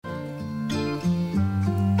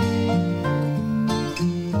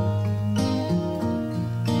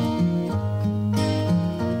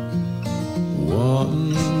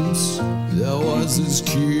Welcome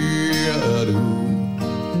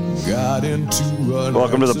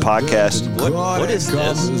to the podcast. What is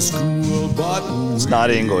this? It's not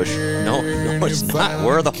English. No, it's not.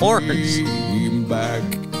 Where are the horns?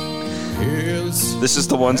 This is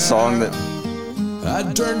the one song that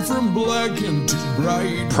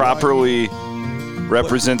properly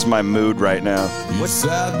represents my mood right now. Who is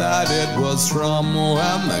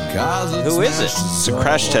it? It's the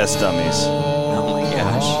Crash Test Dummies. Oh my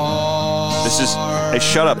gosh. Hey,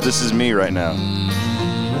 shut up. This is me right now.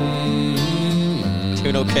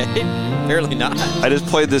 Doing okay? Apparently not. I just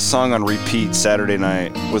played this song on repeat Saturday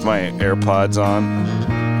night with my AirPods on.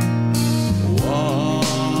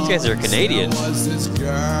 These guys are Canadian.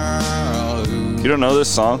 You don't know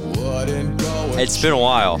this song? It's been a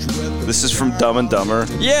while. This is from Dumb and Dumber.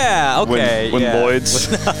 Yeah, okay. When Lloyd's.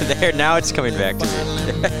 There, now it's coming back to me.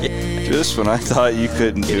 Just when I thought you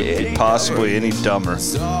couldn't be possibly any dumber.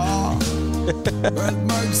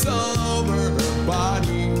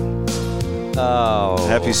 Oh.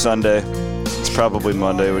 Happy Sunday. It's probably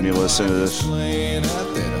Monday when you listen to this.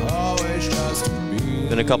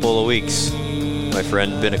 Been a couple of weeks, my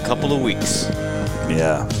friend. Been a couple of weeks.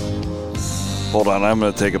 Yeah. Hold on, I'm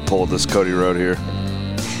going to take a pull of this Cody Road here.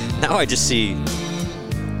 Now I just see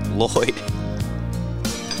Lloyd.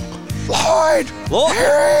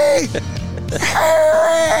 Harry!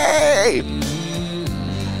 Harry!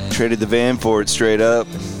 Traded the van for it straight up.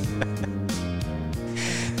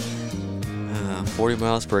 40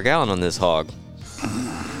 miles per gallon on this hog.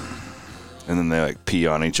 And then they pee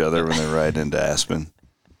on each other when they ride into Aspen.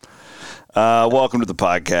 Welcome to the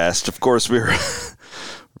podcast. Of course, we're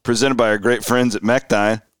presented by our great friends at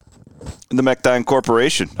Mechdyne and the Mechdyne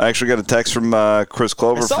Corporation. I actually got a text from Chris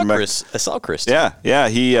Clover. I saw Chris. Yeah.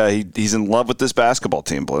 He's in love with this basketball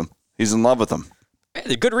team, Blum. He's in love with them.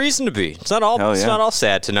 Hey, good reason to be. It's not all. It's not all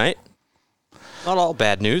sad tonight. Not all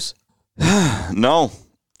bad news. No.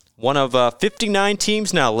 One of 59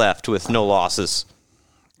 teams now left with no losses.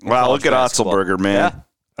 Wow, look at Otzelberger, man. Yeah.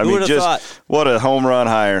 I mean, just what a home run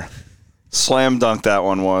hire. Slam dunk that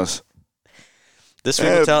one was. This week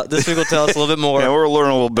will tell us a little bit more. Yeah, we're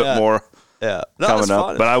learning a little bit more coming up.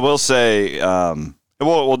 Fun. But I will say,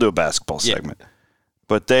 we'll do a basketball segment.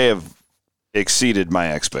 But they have exceeded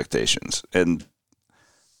my expectations. And,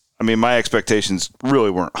 I mean, my expectations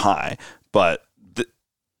really weren't high. But,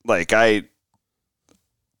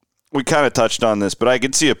 we kind of touched on this, but I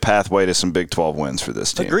could see a pathway to some Big 12 wins for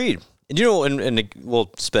this team. Agreed. And, and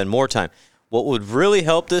we'll spend more time. What would really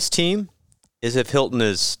help this team is if Hilton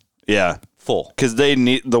is full. Because they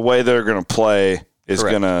need the way they're going to play is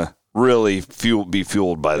going to really be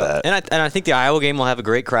fueled by that. And I think the Iowa game will have a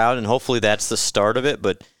great crowd, and hopefully that's the start of it.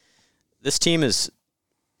 But this team is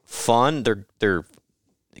fun. They're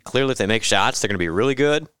clearly, if they make shots, they're going to be really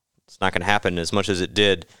good. It's not going to happen as much as it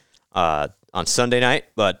did on Sunday night,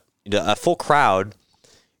 but a full crowd.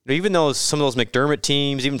 Even though some of those McDermott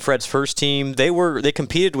teams, even Fred's first team, they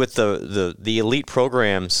competed with the elite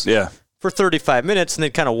programs for 35 minutes, and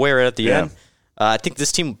they'd kind of wear it at the end. I think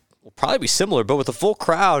this team will probably be similar, but with a full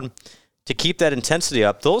crowd to keep that intensity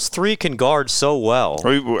up, those three can guard so well.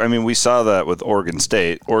 I mean, we saw that with Oregon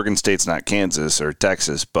State. Oregon State's not Kansas or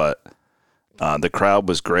Texas, but the crowd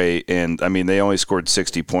was great, and I mean, they only scored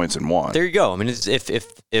 60 points and won. There you go. I mean, if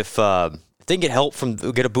they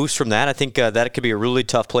get a boost from that, I think that it could be a really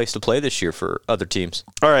tough place to play this year for other teams.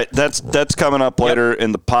 All right, that's coming up later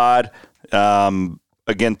in the pod.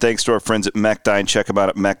 Again, thanks to our friends at Mechdyne. Check them out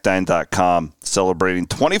at mechdyne.com. Celebrating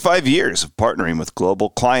 25 years of partnering with global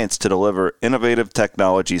clients to deliver innovative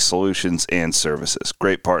technology solutions and services.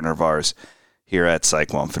 Great partner of ours here at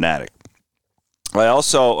Cyclone Fanatic. I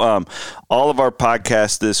also, all of our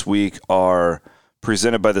podcasts this week are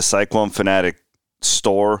presented by the Cyclone Fanatic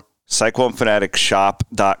store.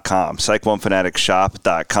 CycloneFanaticShop.com.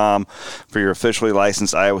 CycloneFanaticShop.com for your officially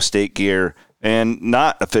licensed Iowa State gear and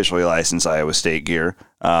not officially licensed Iowa State gear.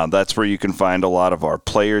 That's where you can find a lot of our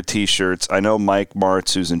player T-shirts. I know Mike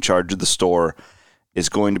Martz, who's in charge of the store, is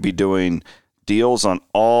going to be doing deals on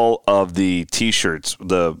all of the T-shirts,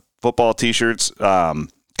 the football T-shirts,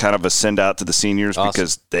 kind of a send out to the seniors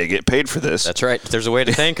because they get paid for this. That's right. There's a way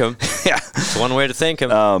to thank them. It's one way to thank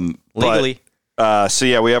them legally.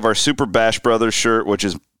 We have our Super Bash Brothers shirt, which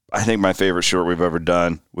is, I think, my favorite shirt we've ever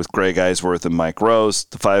done, with Greg Eisworth and Mike Rose.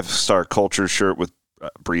 The 5-Star Culture shirt with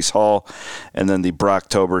Brees Hall. And then the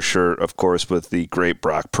Brocktober shirt, of course, with the great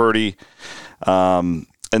Brock Purdy.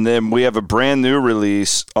 And then we have a brand new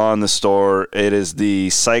release on the store. It is the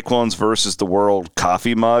Cyclones versus the World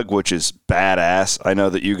coffee mug, which is badass. I know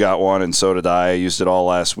that you got one, and so did I. I used it all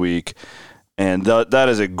last week. And that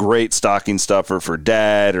is a great stocking stuffer for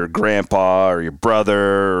dad or grandpa or your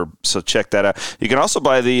brother. So check that out. You can also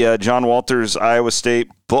buy the John Walters Iowa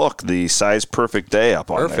State book, The Size Perfect Day,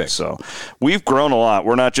 up on there. So we've grown a lot.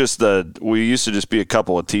 We're not just we used to just be a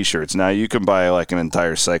couple of T-shirts. Now you can buy like an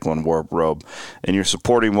entire Cyclone wardrobe, and you're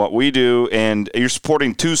supporting what we do, and you're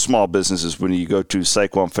supporting two small businesses when you go to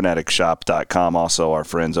CycloneFanaticShop.com. Also, our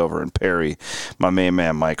friends over in Perry, my main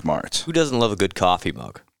man Mike Martz. Who doesn't love a good coffee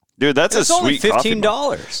mug? Dude, that's a sweet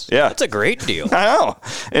 $15. Yeah. That's a great deal. I know.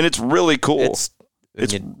 And it's really cool. It's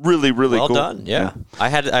really, really well cool. Well done, yeah. I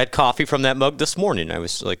had coffee from that mug this morning. I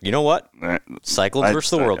was like, you know what? Cyclones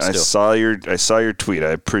versus the world still. I saw your tweet.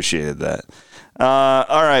 I appreciated that.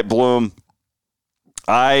 All right, Blum.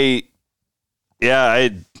 I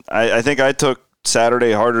think I took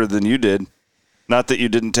Saturday harder than you did. Not that you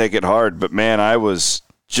didn't take it hard, but, man, I was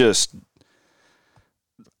just –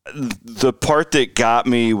 the part that got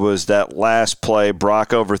me was that last play.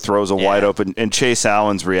 Brock overthrows a wide open, and Chase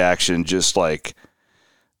Allen's reaction just like,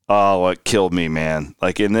 oh, it killed me, man.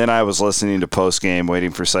 Like, and then I was listening to post game, waiting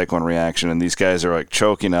for Cyclone reaction, and these guys are like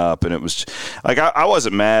choking up, and it was like I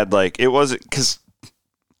wasn't mad, like it wasn't because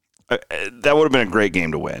that would have been a great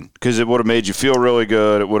game to win because it would have made you feel really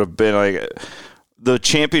good. It would have been like. The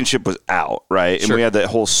championship was out, right? And we had that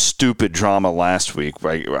whole stupid drama last week.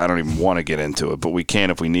 Right? I don't even want to get into it, but we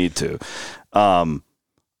can if we need to.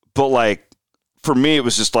 But, like, for me, it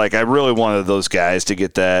was just like I really wanted those guys to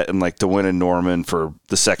get that and, like, to win in Norman for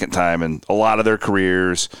the second time in a lot of their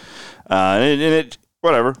careers. And it,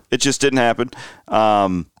 whatever, it just didn't happen.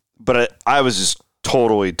 But I was just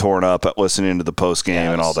totally torn up at listening to the post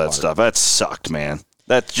game and all that stuff. That sucked, man.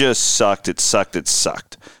 That just sucked. It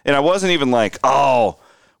sucked. And I wasn't even like, oh,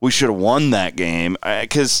 we should have won that game.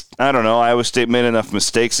 Because, I don't know, Iowa State made enough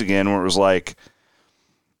mistakes again where it was like,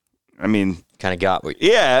 I mean. Kind of got what.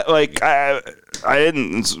 Yeah, like, I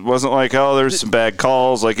didn't, it wasn't like, oh, there's some bad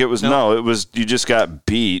calls. Like, it was, no, it was, you just got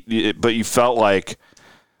beat. But you felt like,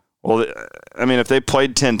 well, I mean, if they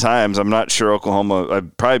played 10 times, I'm not sure Oklahoma,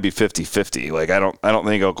 I'd probably be 50-50. Like, I don't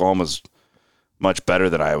think Oklahoma's much better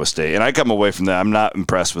than Iowa State. And I come away from that. I'm not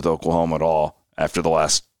impressed with Oklahoma at all after the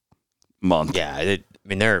last month. Yeah,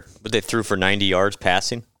 they threw for 90 yards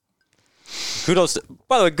passing. Kudos.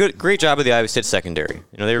 By the way, great job of the Iowa State secondary.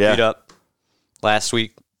 You know, they were beat up last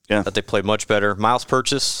week. Yeah. But they played much better. Miles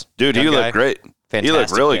Purchase. Dude, he looked great. Fantastic. He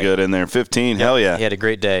looked really good in there. 15. Hell yeah. He had a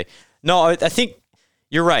great day. No, I think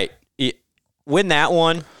you're right. Win that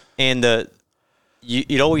one, and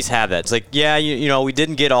you'd always have that. It's like, yeah, you know, we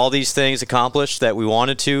didn't get all these things accomplished that we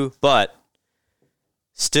wanted to, but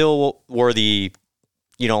still were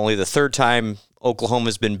only the third time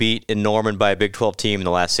Oklahoma's been beat in Norman by a Big 12 team in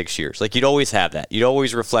the last 6 years. Like, you'd always have that. You'd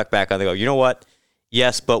always reflect back on it and go, you know what?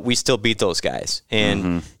 Yes, but we still beat those guys.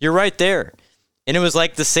 And you're right there. And it was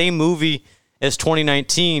like the same movie as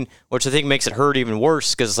 2019, which I think makes it hurt even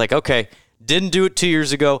worse because it's like, okay, didn't do it 2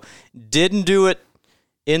 years ago, didn't do it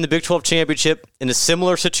in the Big 12 championship in a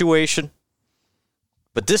similar situation.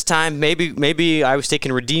 But this time, maybe Iowa State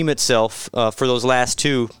can redeem itself for those last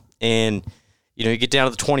two. And, you know, you get down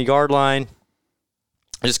to the 20-yard line.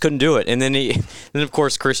 I just couldn't do it. And then, of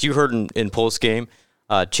course, Chris, you heard in post-game,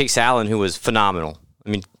 Chase Allen, who was phenomenal. I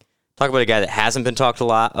mean, talk about a guy that hasn't been talked a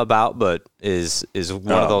lot about, but is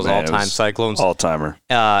one of those all-time Cyclones. All-timer.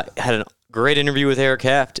 Had a great interview with Eric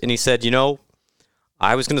Heft, and he said, you know,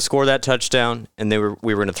 I was going to score that touchdown, and we were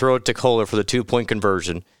going to throw it to Kohler for the 2-point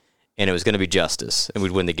conversion, and it was going to be justice, and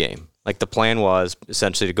we'd win the game. Like, the plan was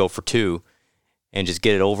essentially to go for two and just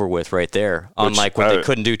get it over with right there, unlike what they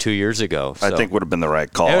couldn't do 2 years ago. So. I think would have been the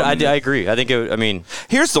right call. I agree. I think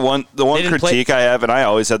here's the one critique I have, and I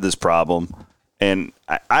always had this problem, and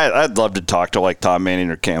I'd love to talk to like Tom Manning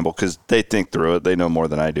or Campbell because they think through it. They know more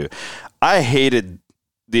than I do. I hated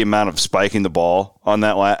the amount of spiking the ball on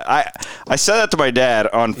that I said that to my dad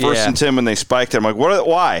on 1st and 10 when they spiked it. I'm like,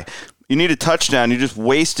 why? You need a touchdown. You just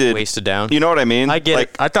wasted down. You know what I mean? I get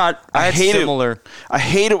it. I thought I hate similar. I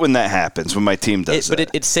hate it when that happens, when my team does that. But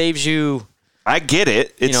it saves you. I get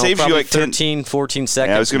it. It saves you like 13, 14 seconds.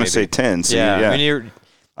 Yeah, I was going to say 10. So yeah. I mean,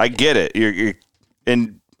 I get it.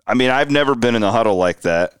 I mean, I've never been in a huddle like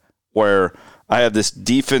that where I have this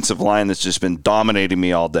defensive line that's just been dominating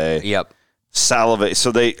me all day. Yep. Salivate.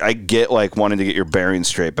 So I get like wanting to get your bearings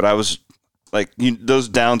straight, but I was like, those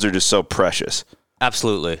downs are just so precious.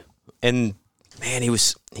 Absolutely. And man, he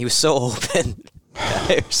was so open.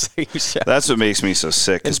 That's what makes me so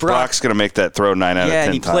sick. Because Brock's going to make that throw 9 out of 10 times. Yeah,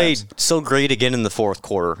 and he played so great again in the fourth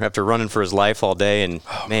quarter after running for his life all day. And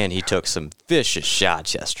man, he took some vicious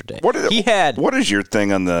shots yesterday. What is your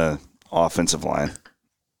thing on the offensive line?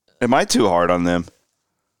 Am I too hard on them?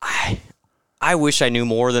 I wish I knew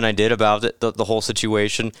more than I did about it, the whole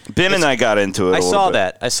situation. Ben and I got into it. I saw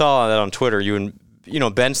that on Twitter.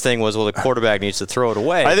 Ben's thing was, well, the quarterback needs to throw it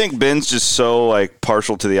away. I think Ben's just so like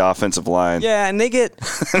partial to the offensive line. Yeah, and they get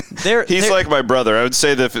he's like my brother. I would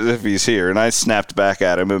say that if he's here, and I snapped back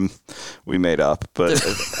at him and we made up. But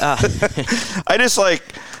I just like,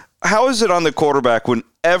 how is it on the quarterback when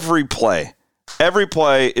every play,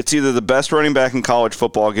 it's either the best running back in college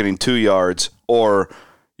football getting 2 yards or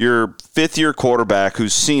your fifth-year quarterback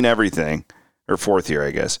who's seen everything, or fourth year,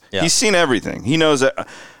 I guess. Yeah. He's seen everything. He knows that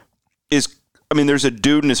there's a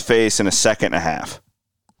dude in his face in a second and a half.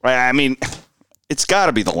 Right? I mean, it's got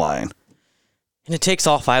to be the line. And it takes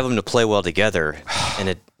all 5 of them to play well together. And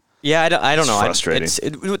I don't know. It's frustrating.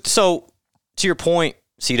 So, to your point,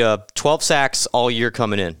 C-Dub, 12 sacks all year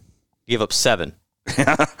coming in. You give up 7.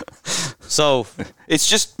 So it's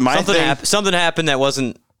just my thing. Something happened that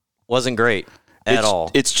wasn't great at all.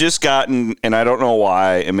 It's just gotten, and I don't know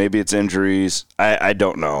why, and maybe it's injuries. I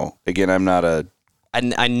don't know. Again, I'm not a...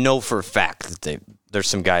 I know for a fact that there's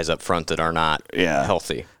some guys up front that are not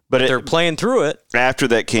healthy. But they're playing through it. After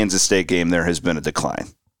that Kansas State game, there has been a decline.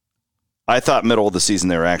 I thought middle of the season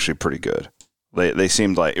they were actually pretty good. They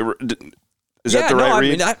seemed like... Is that the right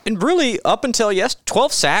read? And really, up until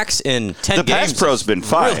 12 sacks in 10 games. The pass pro's been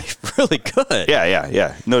fine. Really, really good.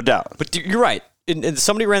 Yeah. No doubt. But you're right. And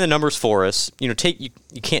somebody ran the numbers for us. You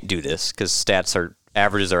can't do this because stats are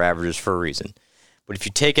averages for a reason. But if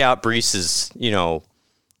you take out Breece's,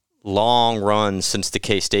 long run since the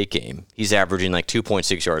K-State game, he's averaging like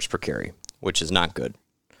 2.6 yards per carry, which is not good.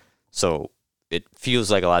 So it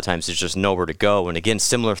feels like a lot of times there's just nowhere to go. And again,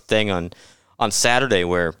 similar thing on Saturday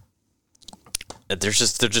where there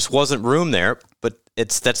just wasn't room there. But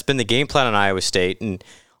that's been the game plan on Iowa State. And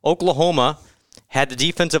Oklahoma had the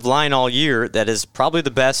defensive line all year that is probably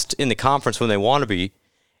the best in the conference when they want to be,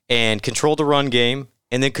 and controlled the run game,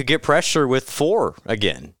 and then could get pressure with 4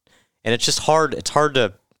 again. And it's just hard. It's hard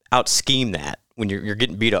to out-scheme that when you're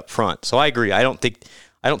getting beat up front. So I agree. I don't think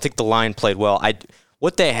the line played well.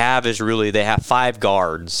 What they have is they have 5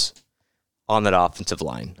 guards on that offensive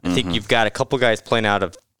line. I think you've got a couple guys playing out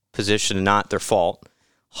of position, not their fault.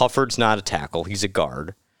 Hufford's not a tackle. He's a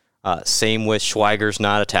guard. Same with Schweiger's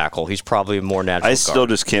not a tackle. He's probably a more natural guard. I still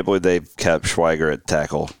just can't believe they've kept Schweiger at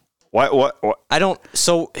tackle. What? I don't.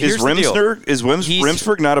 So here's the deal. Is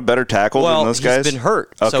Rimsberg not a better tackle than those guys? He's been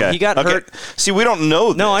hurt. Okay. So he got hurt. See, we don't know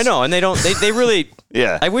this. No, I know, and they don't. They really.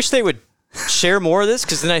 Yeah. I wish they would share more of this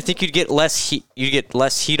because then I think you'd get less heat. You'd get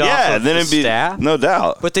less heat off of then the it'd be staff. No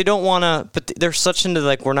doubt. But they don't want to. But they're such into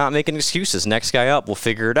like we're not making excuses. Next guy up, we'll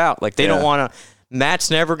figure it out. Like they don't want to. Matt's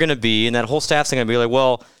never going to be, and that whole staff's going to be like,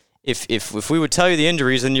 well, if we would tell you the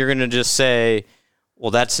injuries, then you're going to just say,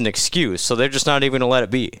 well, that's an excuse. So they're just not even going to let it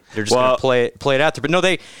be. They're just going to play it out there. But no,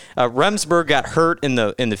 Remsburg got hurt in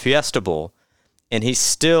the Fiesta Bowl, and he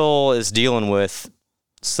still is dealing with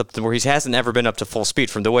something where he hasn't ever been up to full speed,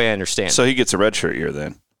 from the way I understand. So he gets a redshirt year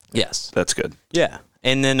then. Yes, that's good. Yeah,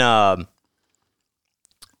 and then the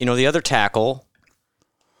other tackle,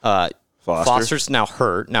 Foster's now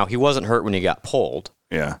hurt. Now he wasn't hurt when he got pulled.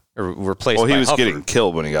 Yeah, or replaced. Well, he was Hufford. getting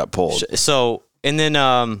killed when he got pulled. So and then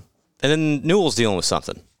Newell's dealing with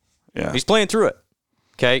something. Yeah, he's playing through it.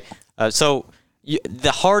 Okay,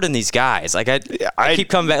 the heart in these guys, like I keep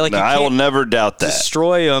coming back. Like I will never doubt that.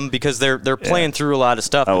 Destroy them because they're playing through a lot of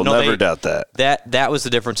stuff. I will never doubt that. That was the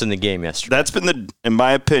difference in the game yesterday. That's been in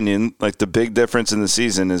my opinion, like the big difference in the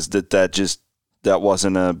season is that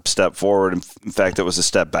wasn't a step forward. In fact, it was a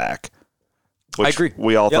step back. Which I agree.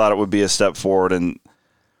 We all thought it would be a step forward, and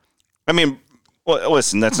I mean,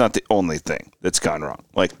 listen, that's not the only thing that's gone wrong.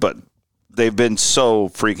 But they've been so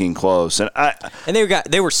freaking close, and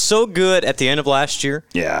they were so good at the end of last year.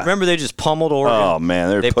 Yeah, remember they just pummeled Oregon. Oh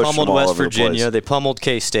man, they pummeled West Virginia. The they pummeled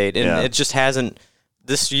K-State, and it just hasn't.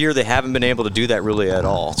 This year they haven't been able to do that really at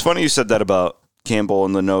all. It's funny you said that about Campbell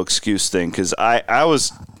and the no excuse thing, because I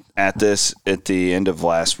was at this at the end of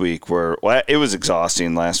last week where it was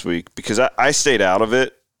exhausting last week because I stayed out of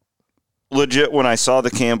it. Legit, when I saw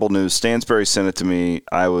the Campbell news, Stansbury sent it to me.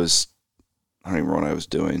 I don't even remember what I was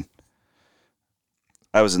doing.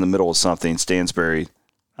 I was in the middle of something. Stansbury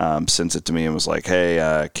sends it to me and was like,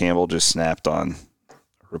 hey, Campbell just snapped on a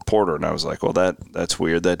reporter. And I was like, well, that's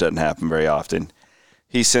weird. That doesn't happen very often.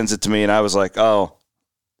 He sends it to me, and I was like, oh,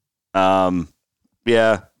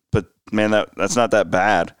 yeah, but man, that's not that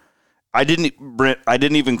bad. I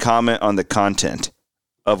didn't even comment on the content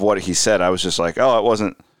of what he said. I was just like, oh, it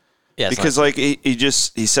wasn't. Yeah, because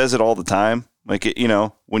he says it all the time. Like,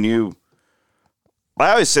 I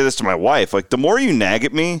always say this to my wife, like the more you nag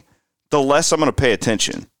at me, the less I'm going to pay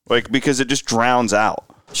attention. Like, because it just drowns out.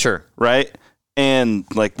 Sure. Right. And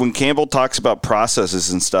like when Campbell talks about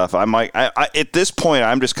processes and stuff, I'm like, I at this point,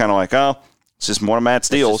 I'm just kind of like, oh, it's just more Matt's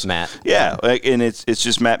deals. It's just Matt. Yeah, like, and it's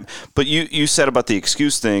just Matt. But you said about the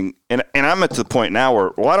excuse thing, and I'm at the point now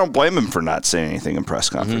where, well, I don't blame him for not saying anything in press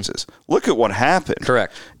conferences. Look at what happened.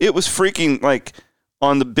 Correct. It was freaking like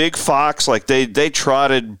on the big Fox, like they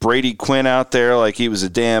trotted Brady Quinn out there like he was a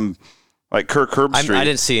damn like Kirk Herbstreit. I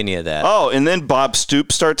didn't see any of that. Oh, and then Bob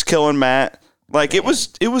Stoops starts killing Matt. Like it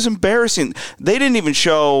was embarrassing. They didn't even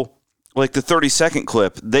show like the 30-second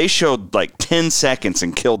clip. They showed like 10 seconds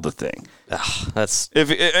and killed the thing. Ugh, that's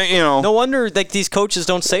No wonder like these coaches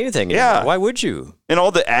don't say anything anymore. Yeah. Why would you? And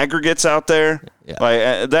all the aggregates out there. Yeah.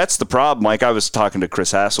 Like that's the problem. Like I was talking to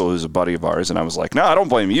Chris Hassel, who's a buddy of ours, and I was like, no, I don't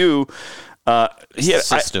blame you.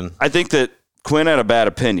 System. I think that Quinn had a bad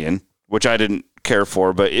opinion, which I didn't care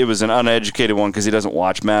for, but it was an uneducated one because he doesn't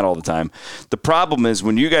watch Matt all the time. The problem is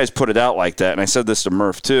when you guys put it out like that, and I said this to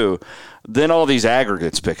Murph too, then all these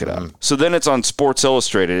aggregates pick it up. So then it's on Sports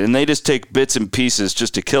Illustrated, and they just take bits and pieces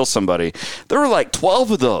just to kill somebody. There were like 12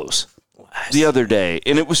 of those the other day,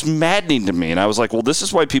 and it was maddening to me. And I was like, well, this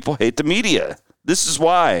is why people hate the media. This is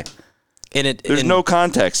why. There's no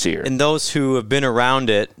context here. And those who have been around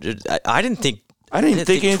it, I didn't think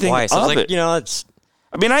anything twice. of I was like, it. it's.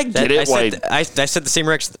 I mean, I get it. I said the same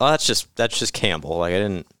reaction. Oh, that's just Campbell. Like I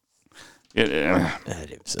didn't.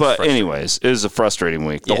 But anyways, it was a frustrating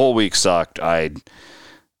week. The whole week sucked. I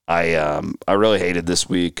really hated this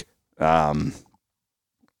week. I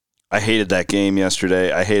hated that game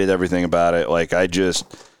yesterday. I hated everything about it. Like I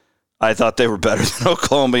thought they were better than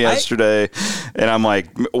Oklahoma yesterday, and I'm like,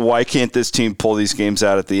 why can't this team pull these games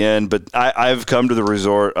out at the end? But I've come to the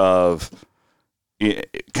resort of.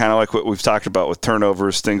 Kind of like what we've talked about with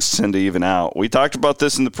turnovers, things tend to even out. We talked about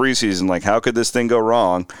this in the preseason, like how could this thing go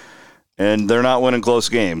wrong? And they're not winning close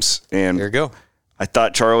games. And there you go. I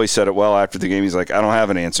thought Charlie said it well after the game. He's like, I don't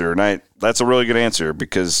have an answer. And that's a really good answer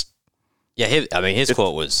because his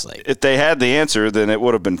quote was like, if they had the answer, then it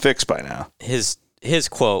would have been fixed by now. His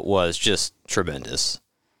quote was just tremendous.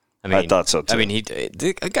 I thought so too. I mean,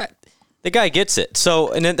 the guy gets it.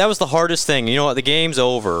 So, and then that was the hardest thing. You know what? The game's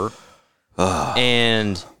over.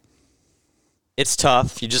 And it's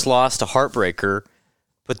tough. You just lost a heartbreaker.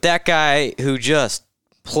 But that guy who just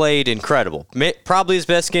played incredible, probably his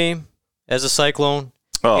best game as a Cyclone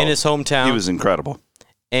in his hometown. He was incredible.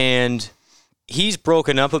 And he's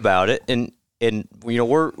broken up about it. And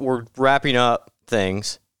we're wrapping up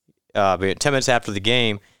things 10 minutes after the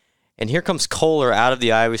game. And here comes Kohler out of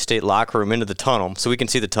the Iowa State locker room into the tunnel, so we can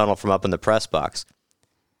see the tunnel from up in the press box.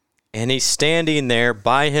 And he's standing there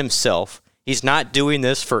by himself. He's not doing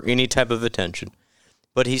this for any type of attention,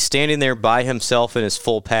 but he's standing there by himself in his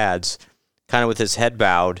full pads, kind of with his head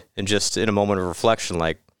bowed and just in a moment of reflection,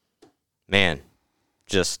 like, man,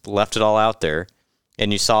 just left it all out there.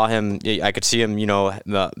 And you saw him, I could see him,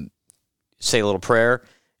 say a little prayer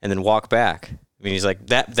and then walk back. I mean, he's like,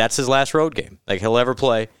 that's his last road game. Like, he'll ever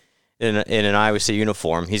play in an Iowa State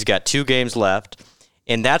uniform. He's got 2 games left.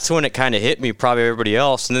 And that's when it kind of hit me, probably everybody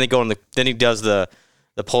else. And then then he does the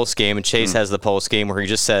post game, and Chase has the post game where he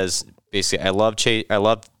just says, basically, I love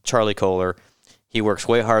Charlie Kohler. He works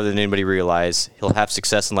way harder than anybody realizes. He'll have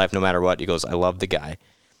success in life no matter what. He goes, I love the guy.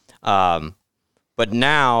 But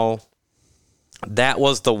now, that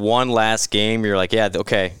was the one last game. You're like, yeah,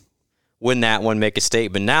 okay, win that one, make a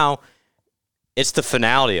statement. Now, it's the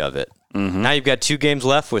finality of it. Mm-hmm. Now you've got 2 games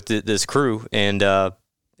left with this crew, and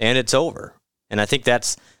it's over. And I think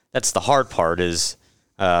that's the hard part is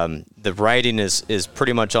the writing is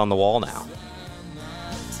pretty much on the wall now.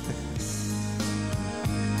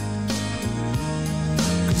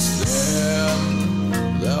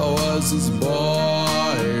 There was this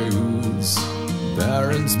boy whose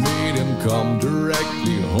parents made him come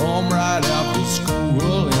directly home right after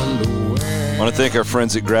school in the wind. I want to thank our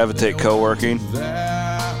friends at Gravitate Co-working.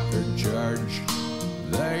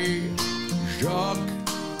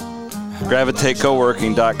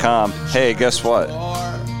 GravitateCoworking.com. Hey, guess what?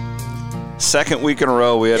 Second week in a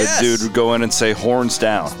row, we had a dude go in and say horns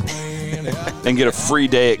down and get a free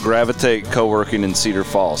day at Gravitate Co-working in Cedar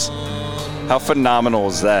Falls. How phenomenal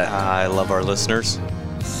is that? I love our listeners.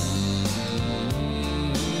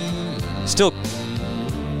 Still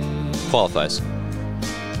qualifies.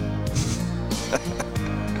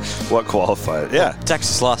 What qualified? Yeah.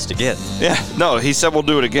 Texas lost again. Yeah. No, he said we'll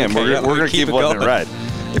do it again. Okay, we're going to keep letting it ride.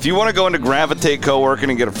 If you want to go into Gravitate Co-working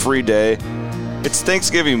and get a free day, it's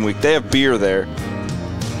Thanksgiving week. They have beer there.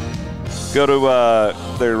 Go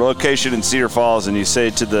to their location in Cedar Falls and you say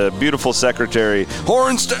to the beautiful secretary,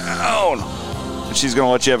 horns down! and she's going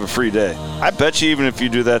to let you have a free day. I bet you even if you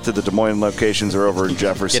do that to the Des Moines locations or over in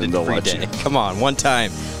Jefferson, they'll let you. Come on, one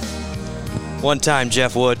time. One time,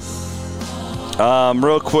 Jeff Wood.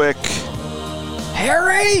 Real quick.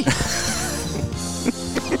 Harry!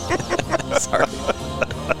 Sorry.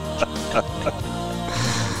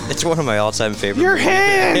 It's one of my all-time favorite Your movies.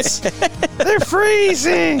 hands! They're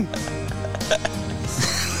freezing!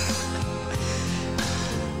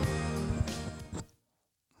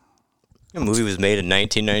 The movie was made in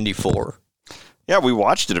 1994. Yeah, we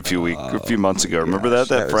watched it a few months ago. Remember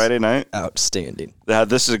that Friday night? Outstanding.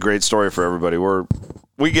 This is a great story for everybody.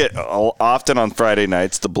 We get often on Friday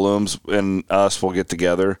nights, the Blums and us will get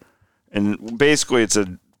together, and basically it's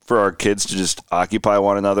for our kids to just occupy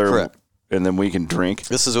one another. Correct. And then we can drink.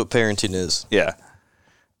 This is what parenting is. Yeah.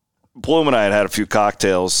 Bloom and I had a few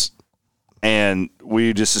cocktails, and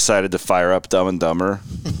we just decided to fire up Dumb and Dumber.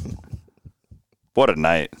 What a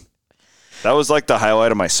night. That was like the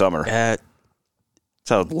highlight of my summer. That's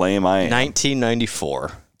how lame I am.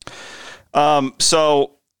 1994.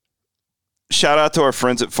 So, shout out to our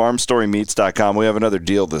friends at farmstorymeats.com. We have another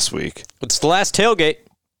deal this week. It's the last tailgate.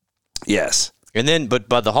 Yes. And then, but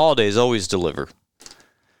by the holidays, always deliver.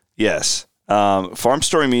 Yes.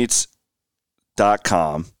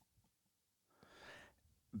 Farmstorymeats.com.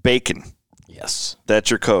 Bacon. Yes. That's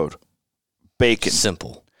your code. Bacon.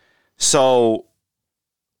 Simple. So,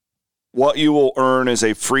 what you will earn is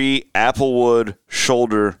a free Applewood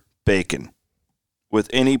shoulder bacon. With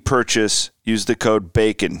any purchase, use the code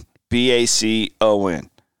BACON. BACON.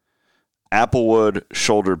 Applewood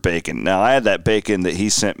shoulder bacon. Now, I had that bacon that he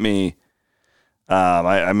sent me.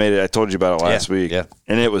 I made it. I told you about it last week. Yeah.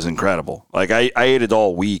 And it was incredible. Like, I ate it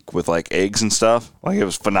all week with, like, eggs and stuff. Like, it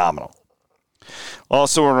was phenomenal.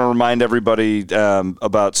 Also, want to remind everybody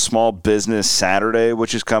about Small Business Saturday,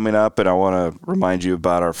 which is coming up. And I want to remind you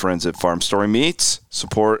about our friends at Farm Story Meats.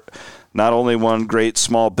 Support not only one great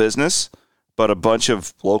small business, but a bunch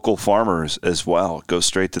of local farmers as well. Go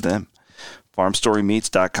straight to them.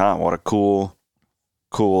 FarmStoryMeats.com. What a cool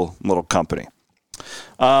little company.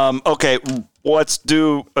 Okay, let's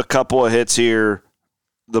do a couple of hits here.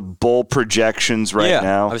 The bowl projections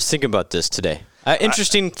now. I was thinking about this today.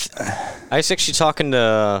 Interesting. I was actually talking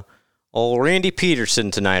to old Randy Peterson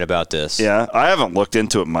tonight about this. Yeah, I haven't looked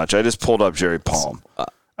into it much. I just pulled up Jerry Palm.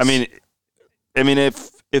 I mean,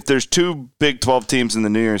 if there's two Big 12 teams in the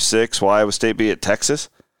New Year's Six, will Iowa State be at Texas?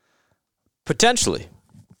 Potentially.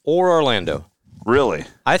 Or Orlando. Really?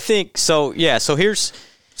 I think so. Yeah. So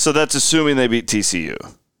that's assuming they beat TCU.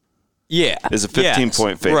 Yeah. Is a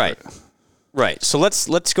 15-point favorite. Right. So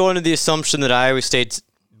let's go into the assumption that Iowa State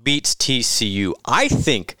beats TCU. I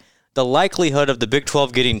think the likelihood of the Big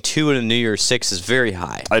 12 getting two in the New Year's Six is very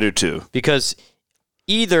high. I do too. Because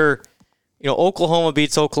either, Oklahoma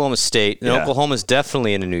beats Oklahoma State, and Oklahoma's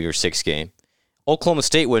definitely in a New Year's Six game. Oklahoma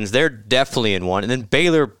State wins, they're definitely in one. And then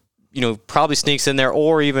Baylor, probably sneaks in there,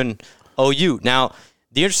 or even OU. Now,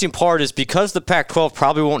 the interesting part is because the Pac-12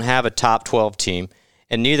 probably won't have a top 12 team,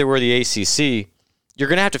 and neither will the ACC, you're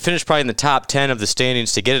going to have to finish probably in the top 10 of the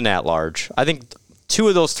standings to get an at-large. I think two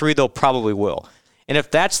of those three, though, probably will. And if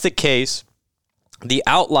that's the case, the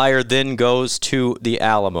outlier then goes to the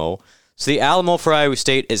Alamo. So the Alamo for Iowa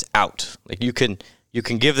State is out. Like you can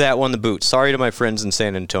give that one the boot. Sorry to my friends in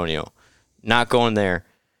San Antonio. Not going there.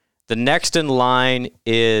 The next in line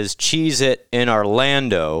is Cheez-It in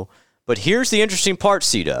Orlando. But here's the interesting part,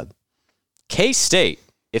 C-Dub. K-State,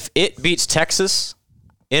 if it beats Texas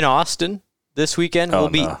in Austin this weekend, will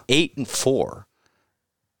be 8-4.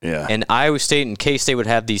 Yeah. And Iowa State and K-State would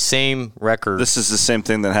have the same record. This is the same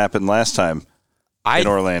thing that happened last time in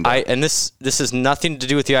Orlando. And this has nothing to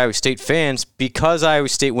do with the Iowa State fans. Because Iowa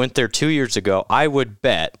State went there 2 years ago, I would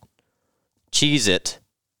bet Cheez-It,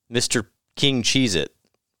 Mr. King Cheez-It,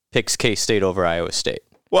 picks K-State over Iowa State.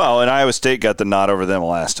 Well, and Iowa State got the nod over them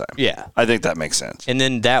last time. Yeah. I think that makes sense. And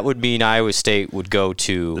then that would mean Iowa State would go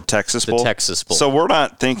to the Texas Bowl. So we're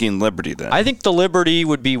not thinking Liberty then. I think the Liberty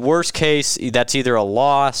would be worst case. That's either a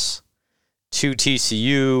loss to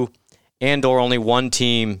TCU and or only one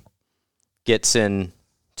team gets in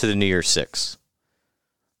to the New Year's Six.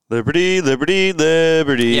 Liberty, Liberty,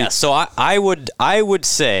 Liberty. Yeah, so I would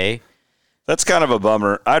say that's kind of a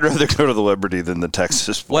bummer. I'd rather go to the Liberty than the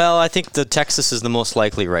Texas Bowl. Well, I think the Texas is the most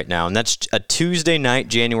likely right now, and that's a Tuesday night,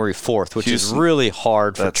 January 4th, which is really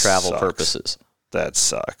hard for travel purposes. That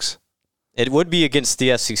sucks. It would be against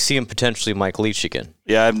the SEC and potentially Mike Leach again.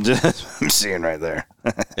 Yeah, I'm seeing right there.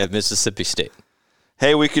 At Mississippi State.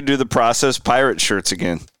 Hey, we could do the processed pirate shirts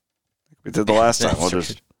again. We did the last time.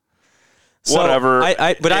 whatever.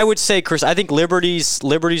 But I would say, Chris, I think Liberty's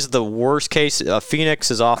the worst case.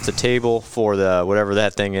 Phoenix is off the table for the whatever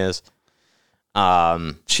that thing is.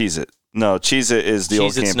 Cheez-It. No, Cheez-It is the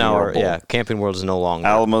old Camping World Bowl. Yeah, Camping World is no longer.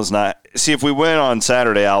 Alamo's not. See, if we win on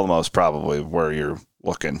Saturday, Alamo's probably where you're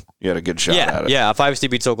looking. You had a good shot at it. Yeah, if Iowa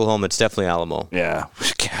State beats Oklahoma, it's definitely Alamo. Yeah.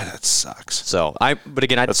 God, that sucks. So, but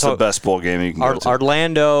again, that's the best bowl game you can go to.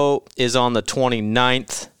 Orlando is on the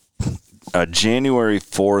 29th. January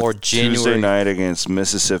 4th, or Tuesday night against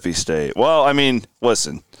Mississippi State. Well, I mean,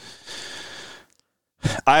 listen.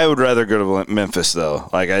 I would rather go to Memphis, though.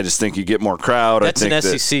 Like, I just think you get more crowd. That's an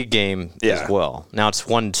SEC game as well. Now it's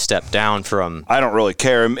one step down from. I don't really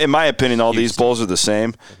care. In my opinion, all these bowls are the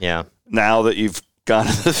same. Yeah. Now that you've gone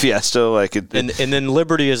to the Fiesta, and then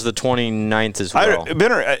Liberty is the 29th as well.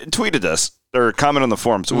 Benner tweeted us or comment on the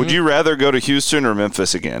forum. So, would you rather go to Houston or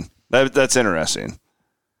Memphis again? That's interesting.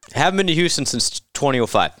 Haven't been to Houston since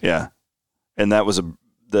 2005. Yeah, and that was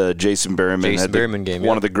the Jason Berryman game.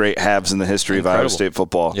 One of the great halves in the history of Iowa State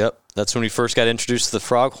football. Yep, that's when we first got introduced to the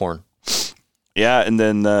Froghorn. Yeah, and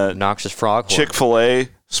then Noxious Froghorn. Chick-fil-A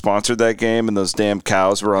sponsored that game, and those damn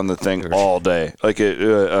cows were on the thing all day. Like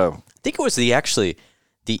I think it was the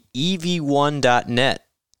EV1.net.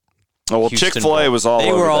 Oh well, Chick-fil-A was all.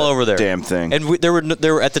 They over were all over there. Damn thing. And there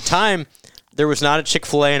were at the time. There was not a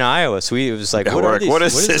Chick-fil-A in Iowa, so it was like, what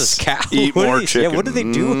is this cow? Eat more chicken. Yeah, what are they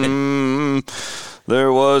doing?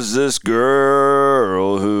 There was this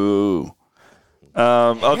girl who.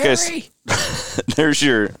 Okay, so there's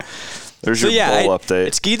your bowl update.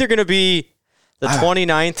 It's either going to be the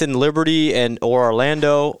 29th in Liberty or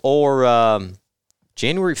Orlando, or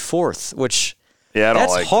January 4th, which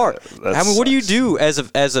that's hard. I mean, what do you do as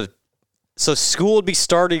a so school would be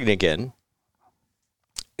starting again?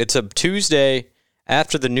 It's a Tuesday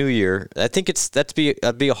after the New Year. I think that'd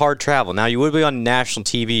be a hard travel. Now you would be on national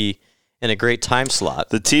TV in a great time slot.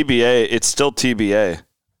 The TBA, it's still TBA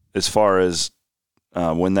as far as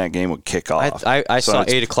when that game would kick off. I saw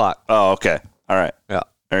 8 o'clock. Oh, okay. All right. Yeah.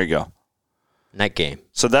 There you go. Night game.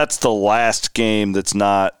 So that's the last game that's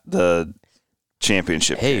not the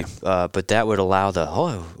championship game. But that would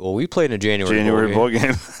allow we played in a January bowl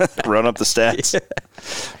game. Run up the stats.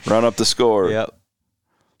 Run up the score. Yep.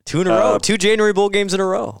 2 in a row. 2 January bowl games in a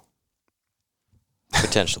row.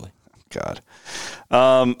 Potentially. God.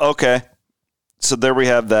 Okay. So there we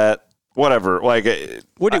have that. Whatever. Like, any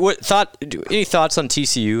thoughts on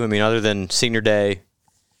TCU? I mean, other than senior day.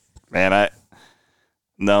 Man,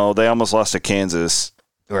 no, they almost lost to Kansas.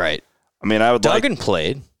 Right. I mean, Duggan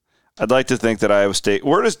played. I'd like to think that Iowa State.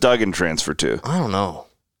 Where does Duggan transfer to? I don't know.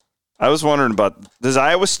 I was wondering does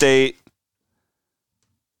Iowa State.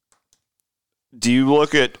 Do you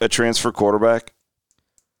look at a transfer quarterback,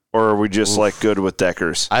 or are we just good with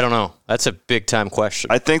Deckers? I don't know. That's a big time question.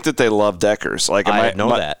 I think that they love Deckers. Like I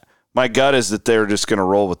know that. My gut is that they're just going to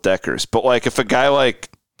roll with Deckers. But if a guy like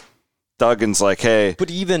Duggan's like, hey, but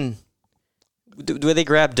even the way they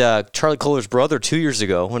grabbed Charlie Kohler's brother 2 years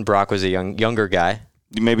ago when Brock was a younger guy.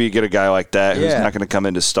 Maybe you get a guy like that who's not going to come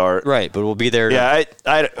in to start. Right, but we'll be there. Yeah,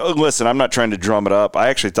 listen, I'm not trying to drum it up. I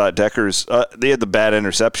actually thought Deckers, they had the bad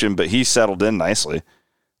interception, but he settled in nicely.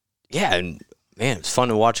 Yeah, and man, it was fun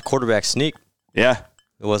to watch a quarterback sneak. Yeah.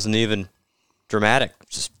 It wasn't even dramatic,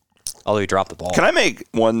 although he dropped the ball. Can I make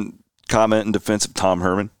one comment in defense of Tom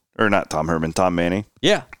Manning?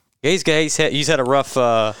 Yeah. He's had a rough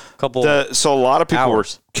couple So a lot of people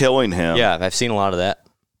hours. were killing him. Yeah, I've seen a lot of that.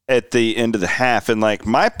 At the end of the half. And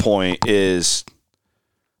my point is,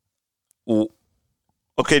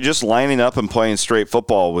 okay, just lining up and playing straight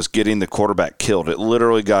football was getting the quarterback killed. It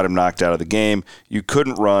literally got him knocked out of the game. You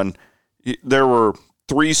couldn't run. There were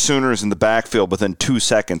 3 Sooners in the backfield within 2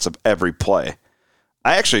 seconds of every play.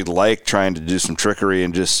 I actually like trying to do some trickery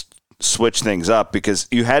and just switch things up because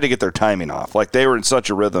you had to get their timing off. They were in such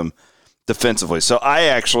a rhythm defensively. So I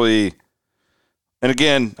actually... And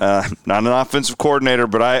again, not an offensive coordinator,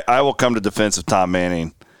 but I will come to defense of Tom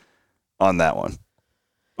Manning on that one.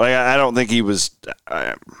 I don't think he was.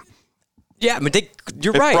 Yeah, I mean,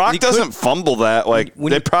 you're right. If Brock doesn't fumble that,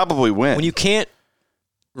 they probably win. When you can't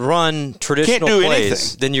run traditional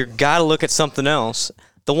plays, then you got to look at something else.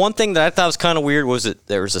 The one thing that I thought was kind of weird was that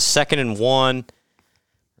there was a 2nd and 1,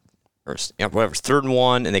 or whatever, 3rd and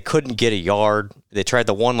 1, and they couldn't get a yard. They tried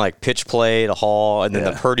the one pitch play to Hall, and then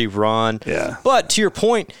the Purdy run. Yeah. But to your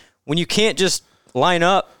point, when you can't just line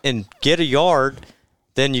up and get a yard,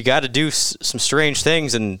 then you got to do some strange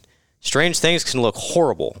things, and strange things can look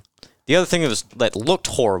horrible. The other thing that looked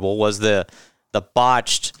horrible was the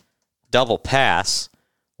botched double pass,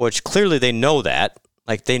 which clearly they know that.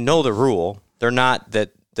 They know the rule. They're not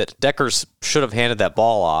that Deckers should have handed that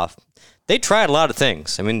ball off. they tried a lot of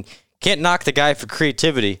things. I mean, can't knock the guy for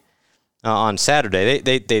creativity on Saturday.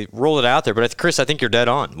 They rolled it out there, but Chris, I think you're dead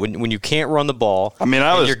on. When you can't run the ball, I mean,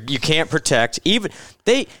 you can't protect. Even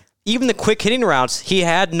the quick hitting routes, he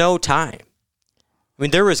had no time. I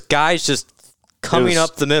mean, there was guys just coming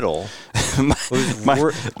up the middle.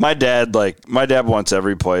 my dad wants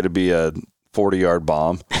every play to be a 40-yard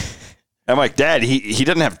bomb. I'm like, Dad, he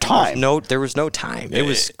doesn't have time. There was no time. It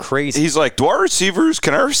was crazy. He's like, can our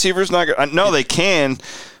receivers not go? No, they can,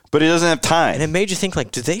 but he doesn't have time. And it made you think,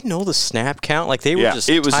 like, do they know the snap count? Like, they were just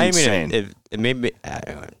it was timing insane. It made me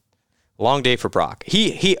long day for Brock.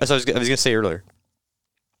 As I was going to say earlier,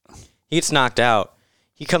 he gets knocked out.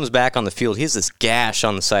 He comes back on the field. He has this gash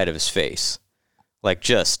on the side of his face. Like,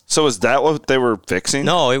 just. So is that what they were fixing?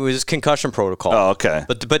 No, it was concussion protocol. Oh, okay.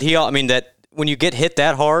 But that when you get hit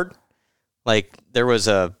that hard, like, there was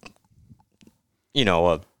a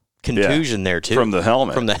contusion there too. From the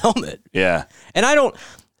helmet. Yeah. And I don't.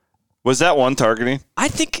 Was that one targeting? I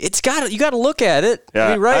think you got to look at it. Yeah.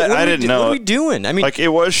 I mean, right? I didn't know. What are we doing? I mean, like, it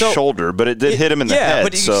was shoulder, but it did hit him in the head. Yeah,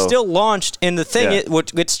 but he still launched. And the thing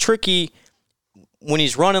it's tricky. When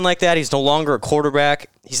he's running like that, he's no longer a quarterback.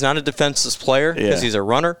 He's not a defensive player because he's a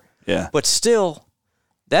runner. Yeah. But still,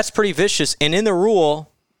 that's pretty vicious. And in the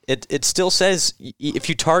rule, it still says if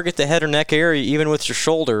you target the head or neck area, even with your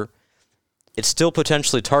shoulder, it's still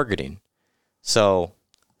potentially targeting. So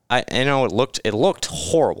I know it looked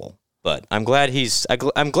horrible, but I'm glad he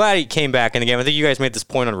came back in the game. I think you guys made this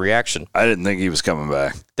point on reaction. I didn't think he was coming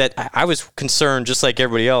back. That I was concerned, just like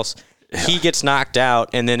everybody else. He gets knocked out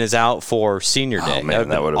and then is out for senior day. Oh, man,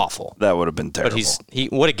 that would have awful. That would have been terrible.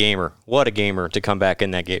 But what a gamer! What a gamer to come back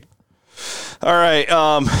in that game. All right,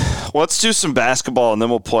 let's do some basketball and then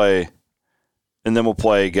we'll play.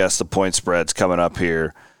 Guess the point spreads coming up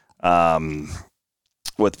here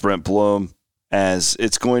with Brent Blum, as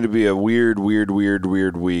it's going to be a weird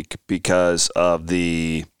week because of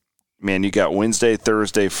you got Wednesday,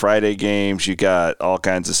 Thursday, Friday games. You got all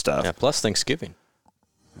kinds of stuff. Yeah, plus Thanksgiving.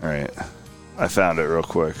 All right. I found it real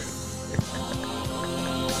quick.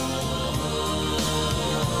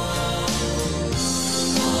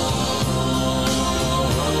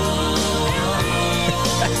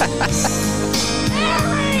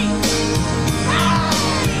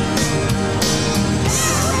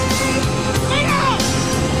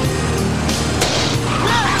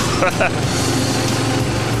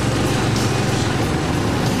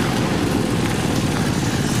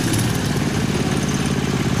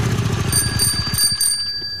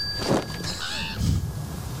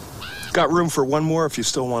 Got room for one more if you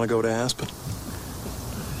still want to go to Aspen.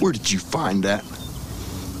 Where did you find that?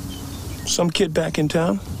 Some kid back in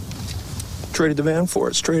town traded the van for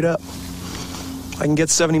it straight up. I can get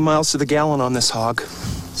 70 miles to the gallon on this hog.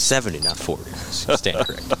 70, not 40. Stand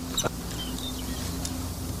correct.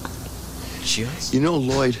 Just. You know,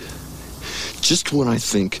 Lloyd, just when I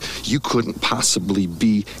think you couldn't possibly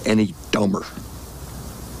be any dumber,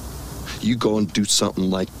 you go and do something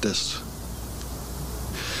like this.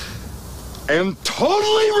 And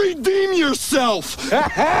totally redeem yourself!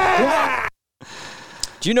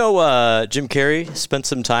 Do you know Jim Carrey spent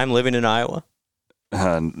some time living in Iowa?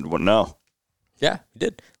 No. Yeah, he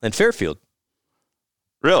did. In Fairfield.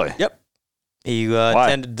 Really? Yep. He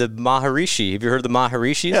attended the Maharishi. Have you heard of the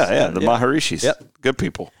Maharishis? Yeah, the Maharishis. Yep. Good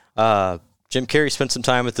people. Jim Carrey spent some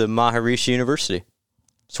time at the Maharishi University.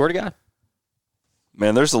 Swear to God.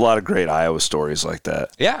 Man, there's a lot of great Iowa stories like that.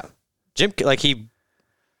 Yeah. He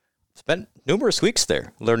spent numerous weeks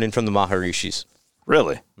there learning from the Maharishis.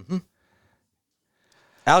 Really? Mm-hmm.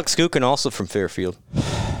 Alex Kukin, also from Fairfield.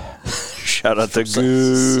 Shout out to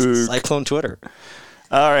Gook. Cyclone Twitter.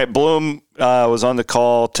 All right, Blum was on the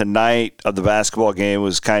call tonight of the basketball game,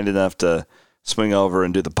 was kind enough to swing over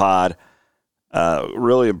and do the pod.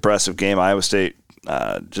 Really impressive game. Iowa State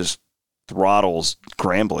just throttles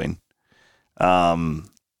Grambling. Our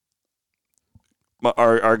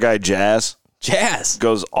guy Jazz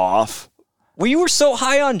goes off. Well, you were so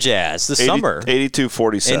high on Jazz this summer.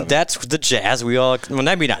 82-47. And that's the Jazz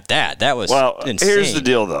maybe not that. That was insane. Here's the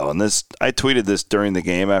deal, though. And I tweeted this during the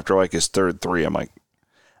game after his third three. I'm like,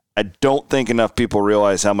 I don't think enough people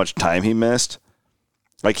realize how much time he missed.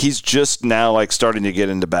 Like, he's just now starting to get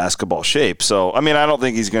into basketball shape. So, I mean, I don't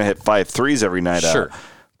think he's going to hit 5 threes every night out.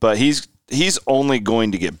 But he's only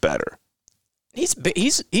going to get better. He's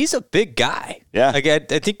a big guy. Yeah.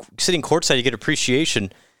 I think sitting courtside, you get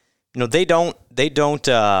appreciation. They don't.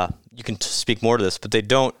 You can speak more to this, but they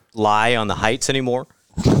don't lie on the heights anymore.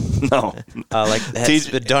 No, that's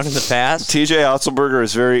been done in the past. TJ Otzelberger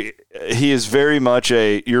is very much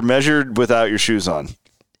you're measured without your shoes on.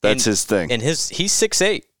 That's his thing. And he's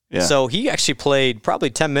 6'8". Yeah. So he actually played probably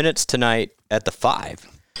 10 minutes tonight at the 5,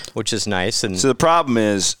 which is nice. And so the problem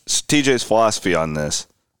is TJ's philosophy on this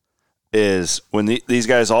is when these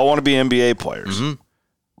guys all want to be NBA players,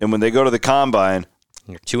 and when they go to the combine,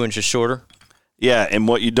 you're 2 inches shorter. Yeah, and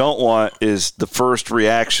what you don't want is the first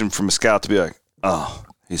reaction from a scout to be like, oh,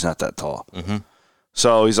 he's not that tall.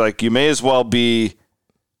 So he's like, you may as well be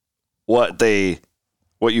what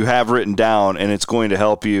you have written down, and it's going to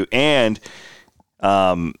help you. And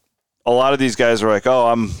a lot of these guys are like, oh,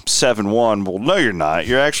 I'm 7'1". Well, no, you're not.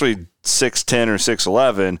 You're actually 6'10" or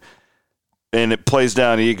 6'11", and it plays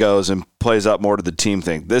down egos and plays up more to the team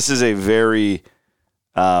thing. This is a very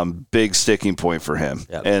big sticking point for him.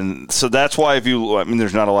 Yep. And so that's why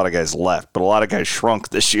there's not a lot of guys left, but a lot of guys shrunk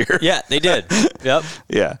this year. Yeah, they did. Yep.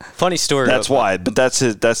 Yeah. Funny story. That's why, but that's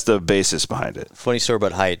the basis behind it. Funny story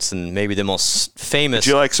about heights, and maybe the most famous.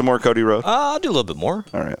 Would you like some more Cody Road? I'll do a little bit more.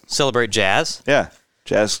 All right. Celebrate Jazz. Yeah.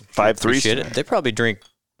 Jazz 5'3". Appreciate it. They probably drink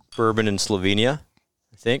bourbon in Slovenia,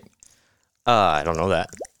 I think. I don't know that.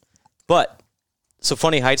 But, so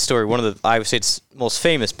funny height story, one of the Iowa State's most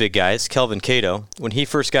famous big guys, Kelvin Cato, when he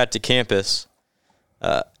first got to campus,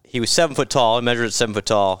 he was 7 foot tall, he measured at 7 foot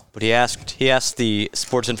tall, but he asked the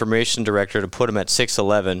sports information director to put him at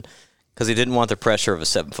 6'11" because he didn't want the pressure of a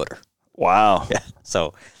 7-footer. Wow. Yeah.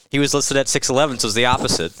 So he was listed at 6'11", so it was the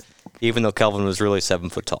opposite, even though Kelvin was really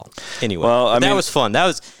 7 foot tall. Anyway, that was fun. That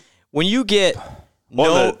was when you get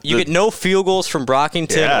get no field goals from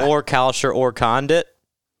Brockington or Kalsher or Condit.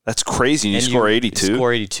 That's crazy. You score 82. You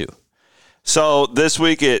score 82. So this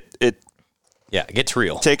week it gets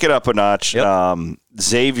real. Take it up a notch. Yep.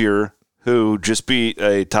 Xavier, who just beat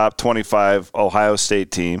a top 25 Ohio State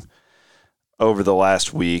team over the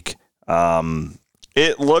last week.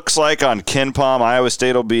 It looks like on KenPom, Iowa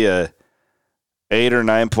State will be a 8 or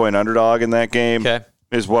 9 point underdog in that game. Okay.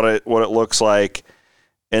 Is what it looks like.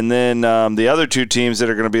 And then the other two teams that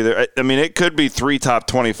are going to be there, I mean, it could be 3 top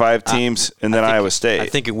 25 teams and then Iowa State. I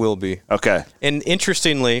think it will be. Okay. And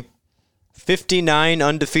interestingly, 59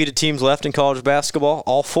 undefeated teams left in college basketball.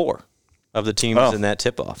 All 4 of the teams in that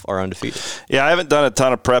tip-off are undefeated. Yeah, I haven't done a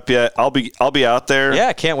ton of prep yet. I'll be out there. Yeah,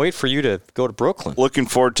 I can't wait for you to go to Brooklyn. Looking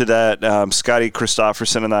forward to that. Scotty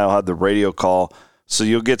Christopherson and I will have the radio call. So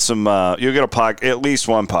you'll get at least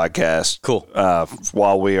one podcast. Cool.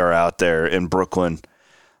 While we are out there in Brooklyn.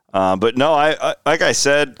 But no, I like I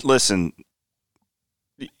said, listen,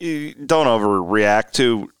 you don't overreact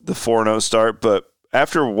to the 4-0 start, but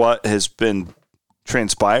after what has been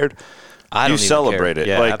transpired, you celebrate it.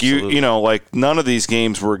 Yeah, like absolutely. you know, like none of these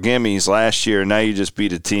games were gimmies last year. Now you just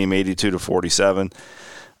beat a team 82-47.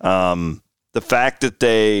 The fact that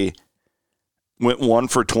they went 1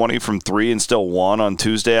 for 20 from 3 and still won on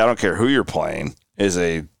Tuesday, I don't care who you're playing, is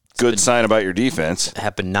a good sign about your defense. It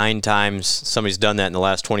happened 9 times. Somebody's done that in the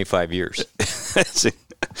last 25 years. That's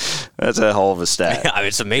a hell of a stat. Yeah,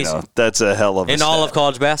 it's amazing. You know, that's a hell of a in stat. all of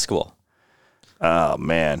college basketball. Oh,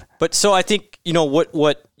 man. But so I think,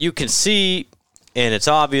 what you can see, and it's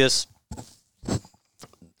obvious,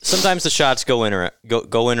 sometimes the shots go in or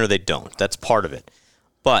they don't. That's part of it.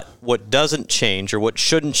 But what doesn't change or what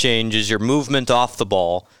shouldn't change is your movement off the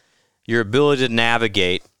ball, your ability to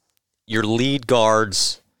navigate, your lead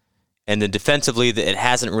guards, and then defensively, it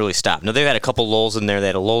hasn't really stopped. Now, they've had a couple lulls in there. They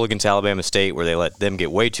had a lull against Alabama State where they let them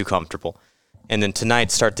get way too comfortable. And then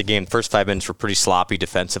tonight, start the game, the first 5 minutes were pretty sloppy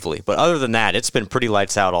defensively. But other than that, it's been pretty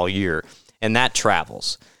lights out all year, and that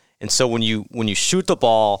travels. And so when you shoot the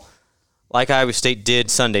ball like Iowa State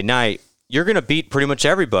did Sunday night, you're going to beat pretty much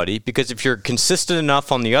everybody because if you're consistent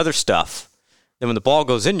enough on the other stuff, then when the ball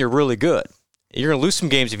goes in, you're really good. You're going to lose some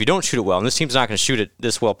games if you don't shoot it well, and this team's not going to shoot it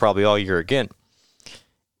this well probably all year again.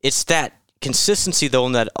 It's that consistency, though,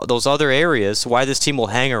 in those other areas, why this team will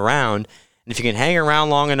hang around. And if you can hang around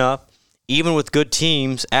long enough, even with good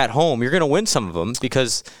teams at home, you're going to win some of them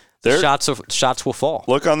because shots will fall.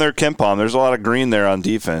 Look on their KenPom. There's a lot of green there on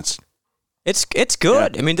defense. It's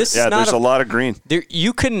good. Yeah. I mean, this is not there's a lot of green.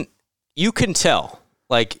 You can tell.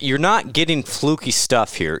 Like, you're not getting fluky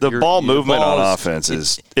stuff here. The ball movement on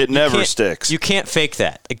offense it never sticks. You can't fake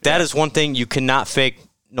that. Like, that is one thing you cannot fake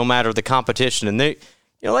no matter the competition. And they,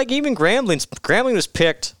 like even Grambling was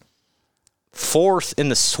picked 4th in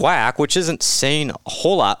the SWAC, which isn't saying a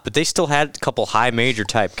whole lot, but they still had a couple high major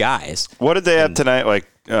type guys. What did they have tonight? Like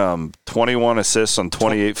 21 assists on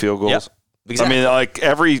 28 field goals? Yep, exactly. I mean, like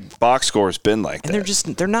every box score has been like that. And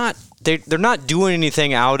they're not doing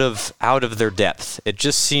anything out of their depth. It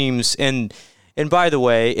just seems, and by the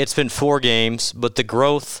way, it's been 4 games, but the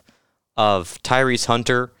growth of Tyrese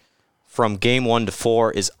Hunter from game 1 to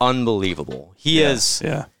 4 is unbelievable. He is.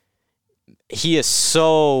 Yeah. he is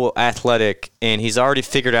so athletic, and he's already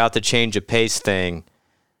figured out the change of pace thing,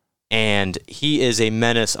 and he is a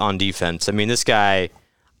menace on defense. I mean, this guy,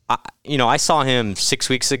 I saw him 6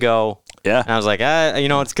 weeks ago. Yeah. And I was like,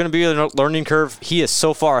 it's going to be a learning curve. He is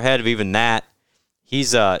so far ahead of even that.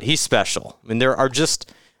 He's special. I mean,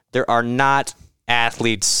 there are not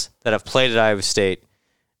athletes that have played at Iowa State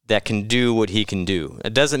that can do what he can do.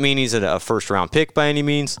 It doesn't mean he's a first-round pick by any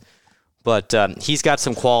means, but he's got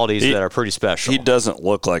some qualities that are pretty special. He doesn't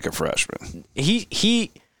look like a freshman.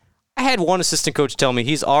 I had one assistant coach tell me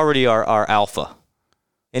he's already our alpha,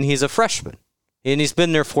 and he's a freshman, and he's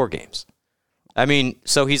been there 4 games. I mean,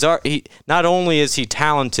 so he not only is he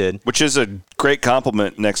talented, which is a great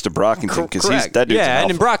compliment next to Brockington, because that dude's an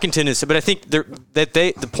alpha. and Brockington is. But I think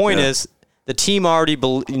the point is the team already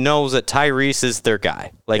knows that Tyrese is their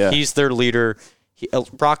guy. He's their leader.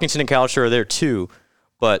 Brockington and Calcher are there too,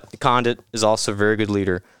 but Condit is also a very good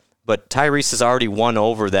leader. But Tyrese has already won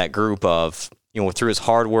over that group of through his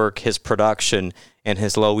hard work, his production, and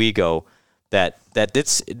his low ego. That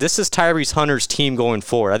this is Tyrese Hunter's team going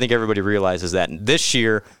forward. I think everybody realizes that this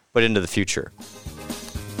year, but into the future.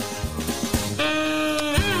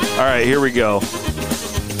 All right, here we go.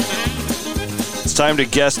 It's time to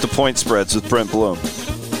guess the point spreads with Brent Blum.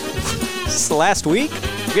 This is the last week?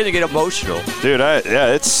 You're going to get emotional. Dude,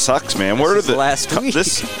 it sucks, man. Where are the last week?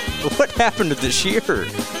 What happened to this year?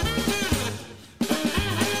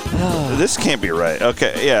 This can't be right.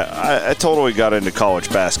 Okay, yeah, I totally got into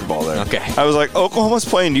college basketball there. Okay. I was like, Oklahoma's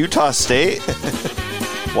playing Utah State?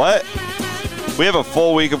 What? We have a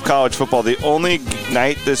full week of college football. The only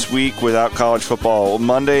night this week without college football,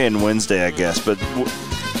 Monday and Wednesday, I guess, but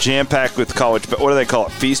jam-packed with college. What do they call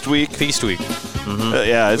it? Feast week? Feast week. Mm-hmm.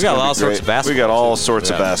 It's we got all sorts of basketball. We got all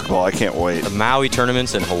sorts of basketball. I can't wait. The Maui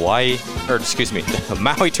tournaments in Hawaii, the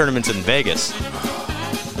Maui tournaments in Vegas.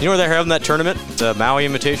 You know where they're having that tournament? The Maui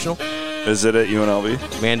Invitational? Is it at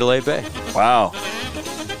UNLV? Mandalay Bay. Wow.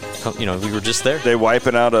 We were just there. They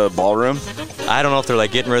wiping out a ballroom? I don't know if they're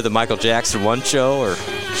getting rid of the Michael Jackson One show or.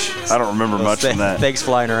 I don't remember much from that. Things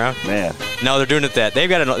flying around. Man. No, they're doing it they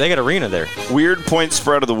got arena there. Weird point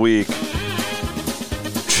spread of the week.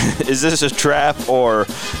 Is this a trap or?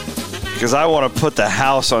 Because I want to put the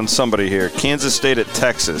house on somebody here. Kansas State at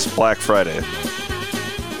Texas, Black Friday.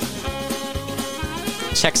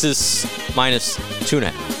 Texas minus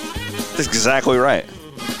 2.5. That's exactly right.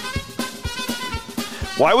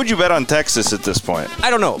 Why would you bet on Texas at this point?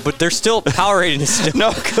 I don't know, but they're still power rating is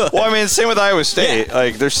still good. Well, I mean, same with Iowa State.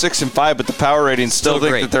 Yeah. They're 6-5, but the power ratings still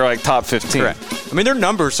think great. That they're top 15. Correct. I mean, their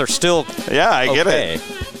numbers are still I get it.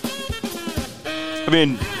 I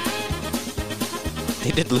mean,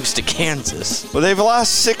 they did lose to Kansas. Well, they've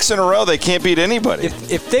lost 6 in a row. They can't beat anybody.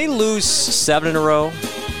 If they lose 7 in a row,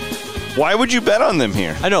 why would you bet on them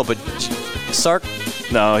here? I know, but Sark.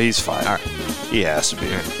 No, he's fine. All right. He has to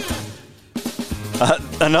be.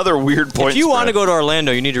 Another weird point. If you spread. Want to go to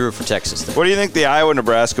Orlando, you need to root for Texas. What do you think the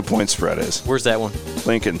Iowa-Nebraska point spread is? Where's that one?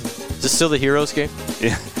 Lincoln. Is this still the Heroes game?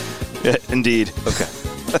 Yeah, indeed. Okay.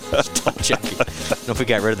 Just double checking. I don't know if we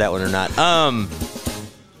got rid of that one or not.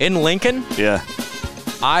 In Lincoln? Yeah.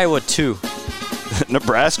 Iowa 2.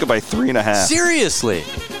 Nebraska by 3.5. Seriously?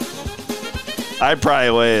 I'd probably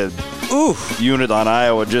lay a unit on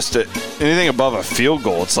Iowa just to anything above a field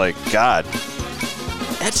goal. It's like, God.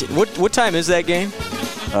 That's it. What time is that game?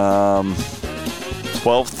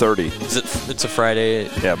 12:30. It's a Friday.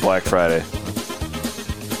 Yeah, Black Friday.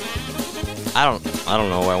 I don't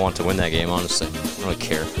know who I want to win that game, honestly. I don't really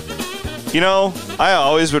care. I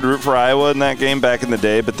always would root for Iowa in that game back in the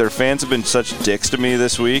day, but their fans have been such dicks to me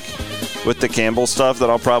this week with the Campbell stuff that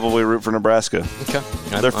I'll probably root for Nebraska. Okay.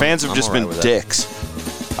 Their fans have just been dicks.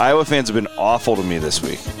 Iowa fans have been awful to me this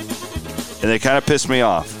week, and they kind of pissed me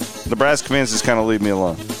off. Nebraska fans just kind of leave me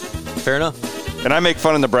alone. Fair enough. And I make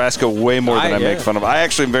fun of Nebraska way more than I make fun of. I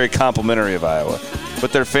actually am very complimentary of Iowa,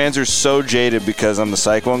 but their fans are so jaded because I'm the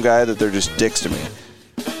Cyclone guy that they're just dicks to me.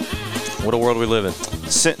 What a world we live in.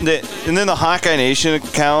 And then the Hawkeye Nation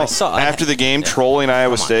account after the game trolling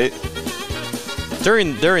Iowa State.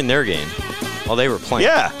 During their game, while they were playing.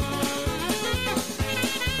 Yeah.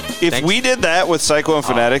 If we did that with Cyclone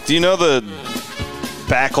Fanatic, do you know the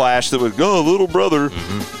backlash that would go, little brother?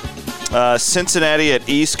 Mm-hmm. Cincinnati at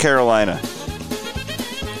East Carolina.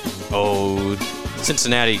 Oh,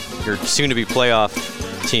 Cincinnati, your soon-to-be playoff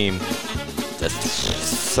team. That's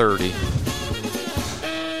 30.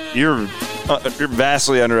 You're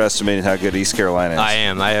vastly underestimating how good East Carolina is. I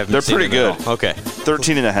am. They're pretty good. Okay.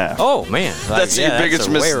 13.5. Oh, man. That's your biggest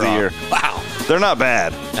miss of the year. Wow. They're not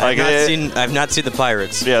bad. I've not seen the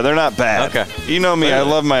Pirates. Yeah, they're not bad. Okay. You know me. I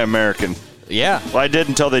love my American. Yeah. Well, I did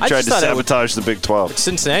until they I tried just to thought it would- sabotage the Big 12.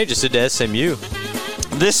 Cincinnati just did to SMU.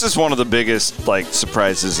 This is one of the biggest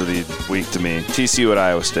surprises of the week to me. TCU at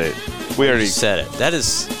Iowa State. We already You said it. That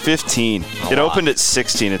is 15. A It lot. opened at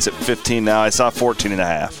 16. It's at 15 now. I saw 14 and a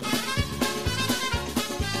half.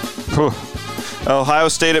 Whew. Ohio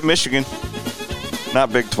State at Michigan.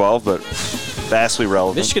 Not Big 12, but vastly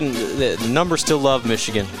relevant. Michigan. The numbers still love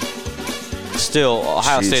Michigan. Still,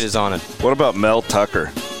 Ohio Jeez. State is on it. What about Mel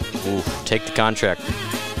Tucker? Ooh, take the contract,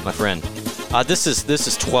 my friend. This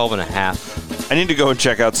is 12 and a half. I need to go and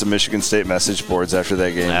check out some Michigan State message boards after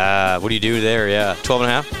that game. What do you do there? Yeah, 12 and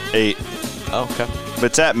a half. 8. Oh, okay. But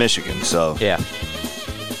it's at Michigan, so. Yeah.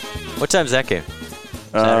 What time's that game?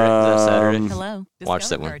 Saturday. Is that Saturday? Hello. Watch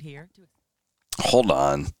that one. Card here. Hold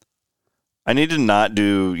on. I need to not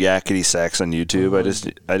do yakety sax on YouTube.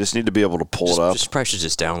 I just need to be able to pull it up. Just probably should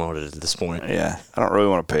just download it at this point. Yeah, I don't really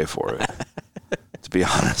want to pay for it, to be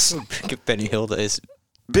honest. Benny Hill is.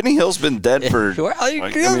 Benny Hill's been dead for.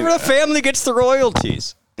 The family gets the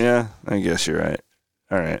royalties. Yeah, I guess you're right.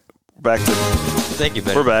 All right, back to. Thank you,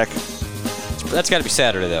 Benny. We're back. That's got to be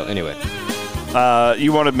Saturday though. Anyway.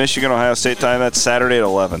 You wanted Michigan Ohio State time. That's Saturday at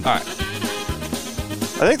 11. All right.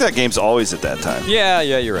 I think that game's always at that time. Yeah,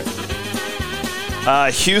 you're right.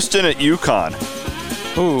 Houston at UConn.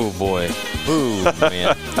 Ooh, boy. Ooh,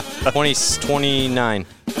 man. 29.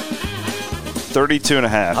 32 and a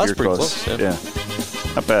half. That was You're pretty close. close,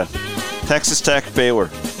 Yeah, not bad. Texas Tech, Baylor.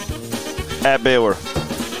 At Baylor.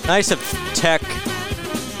 Nice of Tech.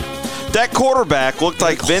 That quarterback looked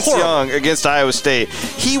like Vince horrible. Young against Iowa State.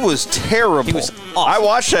 He was terrible. He was awful. I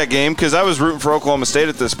watched that game because I was rooting for Oklahoma State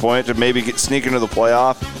at this point to maybe sneak into the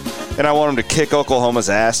playoff, and I want him to kick Oklahoma's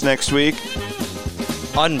ass next week.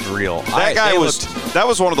 Unreal. That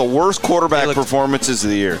was one of the worst quarterback looked- performances of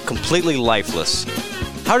the year. completely lifeless.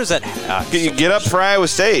 How does that You get up for Iowa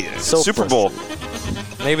State. So Super Bowl.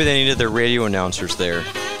 Maybe they needed their radio announcers there.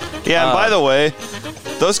 Yeah, and by the way,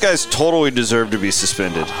 those guys totally deserve to be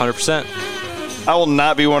suspended. 100%. I will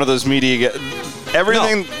not be one of those media guys.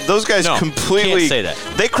 Everything, those guys No, completely. can't say that.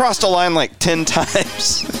 They crossed a line like 10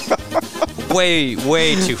 times. Way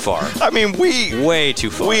too far. I mean, Way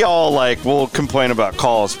too far. we all will complain about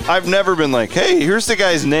calls. I've never been like, hey, here's the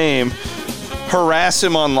guy's name, harass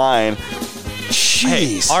him online.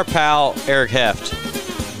 Hey, Jeez. our pal Eric Heft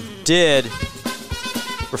did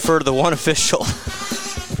refer to the one official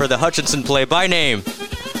for the Hutchinson play by name.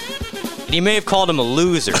 And he may have called him a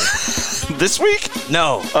loser. This week?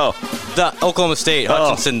 No. Oh, The Oklahoma State,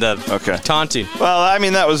 Hutchinson, okay. taunting. well, I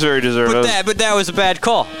mean, that was very deserved. But that was a bad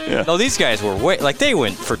call. Yeah. No, these guys were they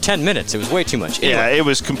went for 10 minutes. It was way too much. Anyway, Yeah, it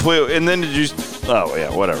was complete. And then did you? Oh, yeah,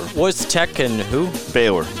 whatever. was Tech and who?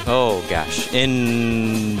 Baylor. Oh, gosh.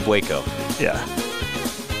 In Waco. Yeah.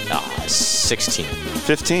 16.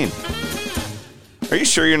 15. Are you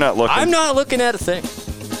sure you're not looking? I'm not looking at a thing.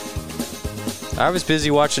 I was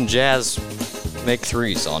busy watching Jazz make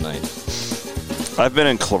threes all night. I've been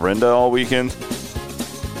in Clarinda all weekend.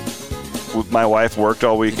 My wife worked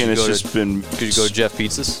all weekend. It's just been. Did you go to Jeff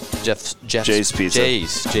Pizzas? Jeff's Jay's Pizza.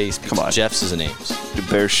 Jay's Pizza. Come on. Jeff's is a name.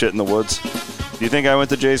 bear shit in the woods. Do you think I went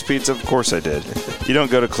to Jay's Pizza? Of course I did. You don't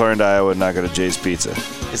go to Clarinda, Iowa and not go to Jay's Pizza.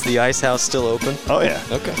 Is the Ice House still open? Oh, yeah.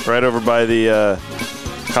 Okay. Right over by the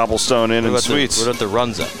Cobblestone Inn and Suites. What about the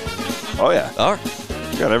Runza? Oh, yeah. All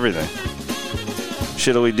right. Got everything.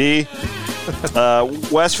 Shittily D.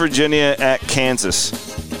 West Virginia at Kansas.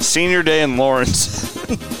 Senior day in Lawrence.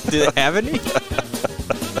 Do they have any?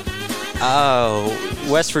 Oh,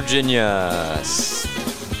 West Virginia,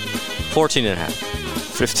 14 and a half.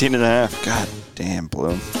 15 and a half. God damn,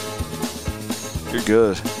 Blum. You're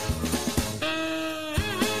good.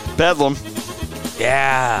 Bedlam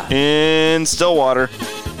Yeah. in Stillwater.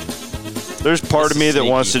 There's part This of me is that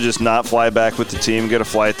wants to sneaky. just not fly back with the team, get a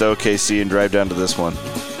flight to OKC, and drive down to this one.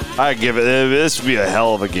 I give it. This would be a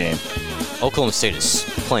hell of a game. Oklahoma State is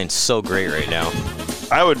playing so great right now.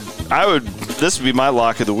 I would. This would be my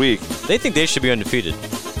lock of the week. They think they should be undefeated.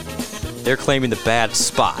 They're claiming the bad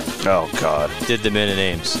spot. Oh God. Did them in and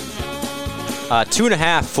Ames.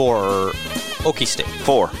 2.5 for Okie State.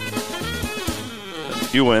 4.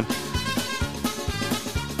 You win.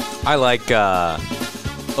 I like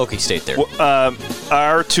Okie State there.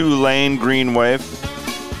 Our Tulane Green Wave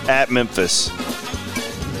at Memphis.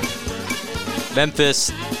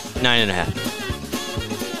 Memphis, 9.5.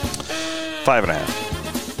 5.5.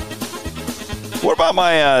 What about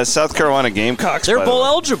my South Carolina Gamecocks? They're by the bowl way?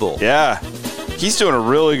 eligible. Yeah. He's doing a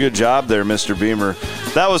really good job there, Mr. Beamer.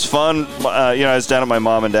 That was fun. I was down at my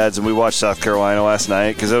mom and dad's, and we watched South Carolina last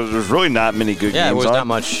night because there was really not many good Yeah, games it was on. not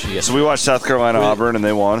much. Yes. So we watched South Carolina Auburn, and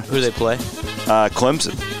they won. Who do they play?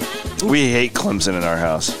 Clemson. We hate Clemson in our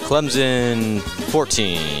house. Clemson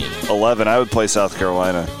 14. 11. I would play South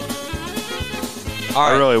Carolina. All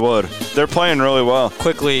right. I really would. They're playing really well.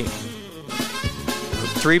 Quickly,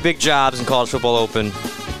 3 big jobs in college football open.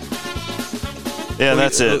 Yeah,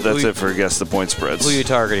 that's it. That's it for guess the point spreads. Who are you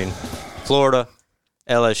targeting? Florida,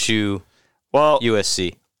 LSU,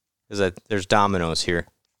 USC. There's dominoes here.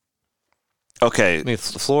 Okay. I mean,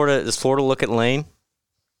 does Florida look at Lane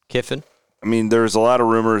Kiffin? I mean, there's a lot of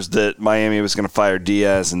rumors that Miami was going to fire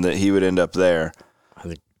Diaz and that he would end up there.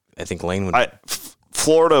 I think Lane would.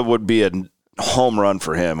 Florida would be a home run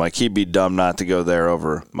for him. Like, he'd be dumb not to go there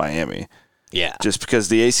over Miami. Yeah. Just because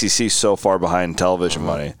the ACC is so far behind television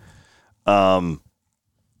money. I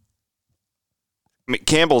mean,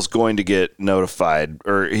 Campbell's going to get notified,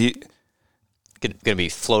 or he going to be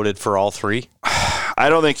floated for all 3. I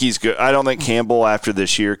don't think he's good. I don't think Campbell after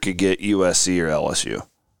this year could get USC or LSU.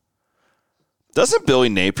 Doesn't Billy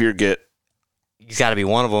Napier get? He's got to be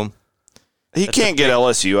one of them. He can't get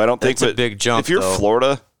LSU. I don't think. That's a big jump. If you're though.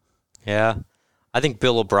 Florida, yeah, I think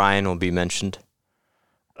Bill O'Brien will be mentioned.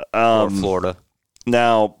 For Florida.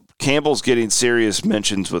 Now Campbell's getting serious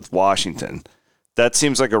mentions with Washington. That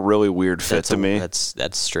seems like a really weird fit to me.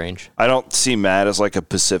 That's strange. I don't see Matt as like a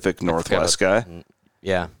Pacific Northwest guy.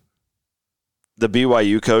 Yeah. The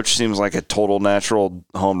BYU coach seems like a total natural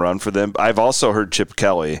home run for them. I've also heard Chip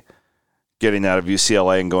Kelly getting out of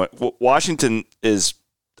UCLA and going. Washington is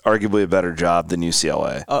arguably a better job than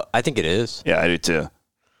UCLA. I think it is. Yeah, I do too.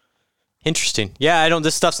 Interesting. Yeah, I don't.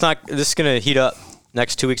 This stuff's not. This is going to heat up.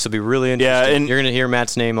 Next 2 weeks will be really interesting. Yeah, and you're going to hear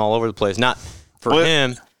Matt's name all over the place. Not for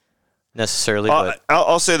him necessarily, but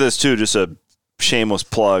I'll say this too. Just a shameless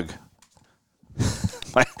plug.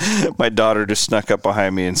 My daughter just snuck up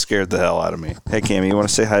behind me and scared the hell out of me. Hey, Cammy, you want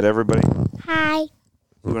to say hi to everybody? Hi.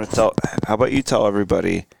 We want to tell. How about you tell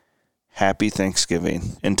everybody Happy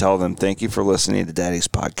Thanksgiving and tell them thank you for listening to Daddy's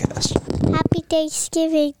podcast. Happy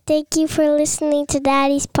Thanksgiving. Thank you for listening to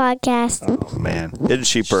Daddy's podcast. Oh, man. Isn't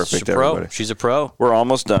she perfect, she's a pro. everybody? She's a pro. We're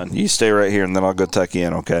almost done. You stay right here, and then I'll go tuck you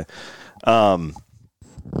in, okay?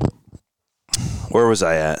 Where was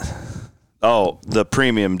I at? Oh, the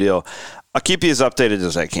premium deal. I'll keep you as updated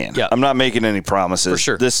as I can. Yeah. I'm not making any promises. For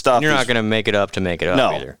sure. This stuff and you're not going to make it up to make it up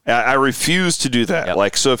either. I refuse to do that. Yep.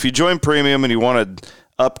 Like, so if you join premium and you want to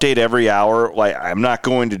update every hour, like, I'm not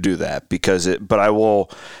going to do that but I will,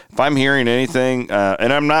 if I'm hearing anything,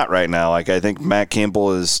 and I'm not right now, like, I think Matt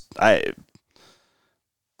Campbell is, I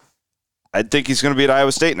think he's going to be at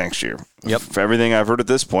Iowa State next year. Yep. For everything I've heard at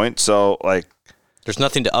this point. So, like, there's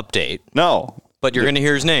nothing to update. No. But you're going to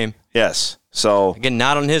hear his name. Yes. So again,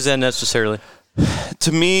 not on his end necessarily.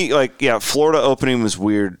 To me, like, yeah, Florida opening was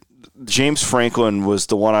weird. James Franklin was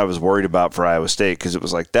the one I was worried about for Iowa State because it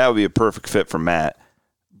was like that would be a perfect fit for Matt.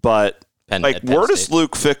 But where does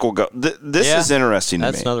Luke Fickell go? This is interesting to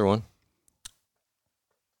me. That's another one.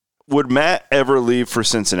 Would Matt ever leave for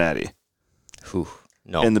Cincinnati?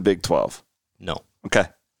 No. In the Big 12? No. Okay.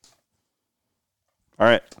 All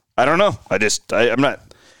right. I don't know. I'm not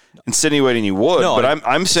insinuating you would, but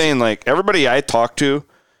I'm saying, like, everybody I talk to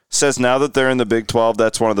says now that they're in the Big 12,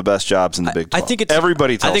 that's one of the best jobs in the Big 12. I think it's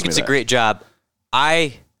everybody tells me I think it's that. a great job.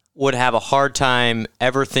 I would have a hard time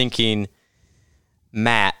ever thinking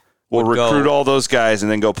Matt will recruit all those guys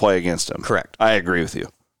and then go play against them. Correct. I agree with you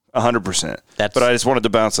 100%. But I just wanted to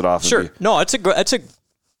bounce it off. Sure. No,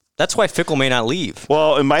 that's why Fickell may not leave.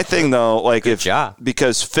 Well, and my thing though, like,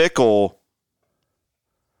 because Fickell's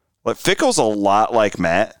a lot like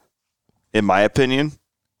Matt, in my opinion.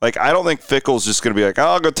 Like, I don't think Fickell's just going to be like,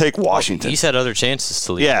 I'll go take Washington. He's had other chances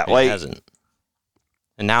to leave. Yeah, he hasn't.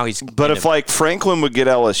 And now he's. But if like Franklin would get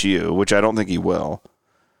LSU, which I don't think he will,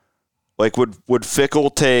 like, would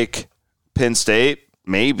Fickell take Penn State?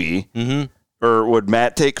 Maybe. Mm-hmm. Or would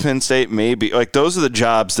Matt take Penn State? Maybe. Like, those are the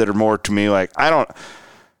jobs that are more to me. Like, I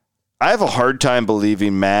have a hard time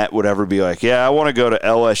believing Matt would ever be like, yeah, I want to go to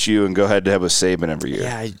LSU and go head to head with Saban every year.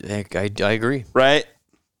 Yeah, I agree. Right?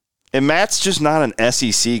 And Matt's just not an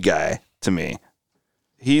SEC guy to me.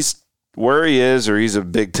 He's where he is, or he's a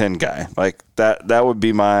Big Ten guy. Like, that would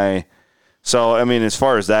be my. So, I mean, as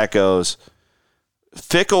far as that goes,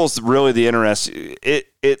 Fickell's really the interesting.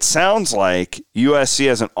 It sounds like USC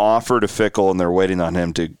has an offer to Fickell, and they're waiting on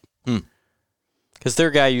him to. Because their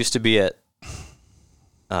guy used to be at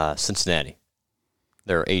Cincinnati.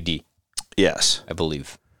 Their AD. Yes. I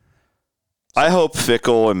believe. I hope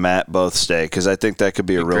Fickell and Matt both stay because I think that could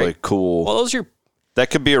be a really cool. Well, that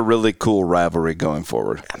could be a really cool rivalry going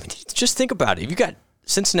forward. I mean, just think about it. You got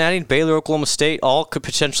Cincinnati, Baylor, Oklahoma State, all could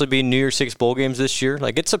potentially be New Year's Six bowl games this year.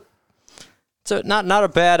 Like, it's not a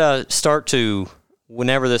bad start to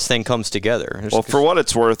whenever this thing comes together. Well, for what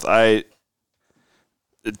it's worth, gun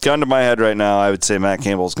to my head right now, I would say Matt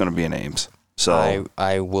Campbell's going to be in Ames. So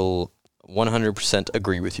I will 100%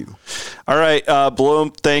 agree with you. All right,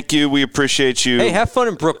 Blum, thank you. We appreciate you. Hey, have fun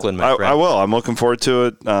in Brooklyn, my friend. I will. I'm looking forward to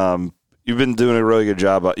it. You've been doing a really good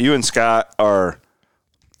job. You and Scott are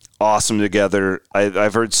awesome together.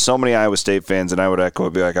 I've heard so many Iowa State fans, and I would echo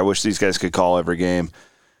it, be like, I wish these guys could call every game.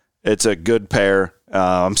 It's a good pair.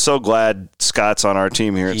 I'm so glad Scott's on our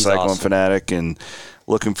team here at Cyclone awesome. Fanatic, and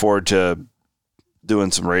looking forward to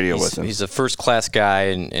doing some radio with him. He's a first-class guy,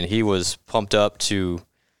 and he was pumped up to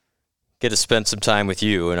get to spend some time with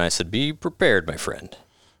you. And I said, be prepared, my friend.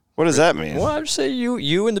 What does that mean? Well, I'd say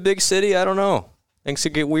you in the big city, I don't know. Things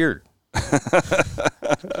could get weird. I'm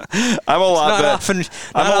a lot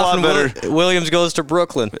better. Williams goes to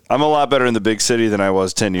Brooklyn. I'm a lot better in the big city than I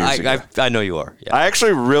was 10 years ago. I know you are. Yeah. I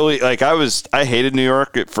actually really I hated New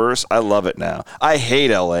York at first. I love it now. I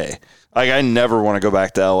hate LA. Like, I never want to go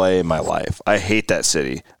back to LA in my life. I hate that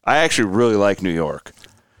city. I actually really like New York.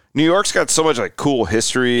 New York's got so much like cool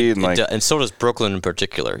history and so does Brooklyn in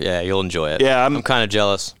particular. Yeah, you'll enjoy it. Yeah, I'm kind of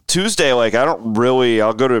jealous. Tuesday,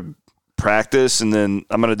 I'll go to practice, and then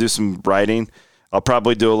I'm gonna do some writing. I'll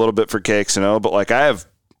probably do a little bit for KXNO, but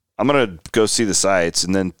I'm gonna go see the sights,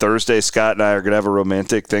 and then Thursday, Scott and I are gonna have a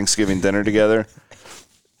romantic Thanksgiving dinner together.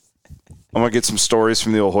 I'm gonna get some stories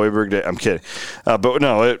from the old Hoiberg day. I'm kidding, but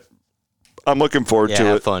no, I'm looking forward to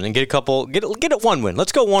have it. Fun and get it one win.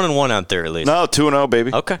 Let's go 1-1 out there at least. No, 2-0,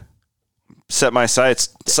 baby. Okay. Set my sights.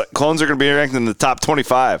 Clones are going to be ranked in the top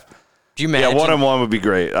 25. Do you imagine? Yeah, 1-1 would be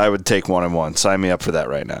great. I would take 1-1. Sign me up for that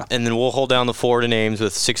right now. And then we'll hold down the Ford and Ames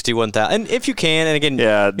with 61,000. And if you can, and again,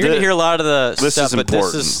 you're going to hear a lot of the this stuff. Is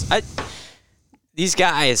important. This is these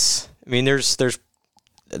guys. I mean, there's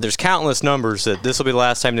countless numbers that this will be the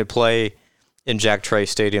last time they play in Jack Trice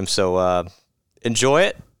Stadium. So enjoy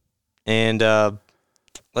it. And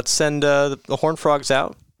let's send the Horned Frogs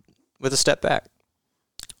out with a step back.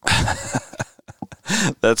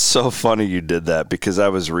 That's so funny you did that, because I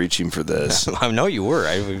was reaching for this. I know you were.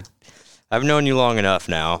 I've known you long enough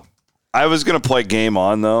now. I was going to play Game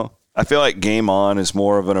On, though. I feel like Game On is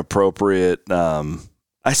more of an appropriate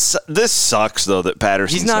this sucks, though, that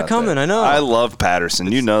Patterson's He's not coming, there. I know. I love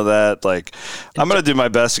Patterson. You know that. I'm going to do my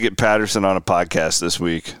best to get Patterson on a podcast this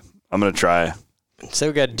week. I'm going to try. So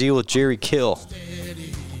we got to deal with Jerry Kill.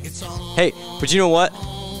 Hey, but you know what?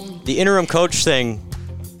 The interim coach thing,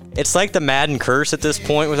 it's like the Madden curse at this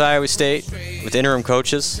point with Iowa State, with interim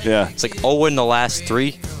coaches. Yeah. It's like 0 in the last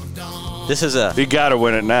 3. This is You got to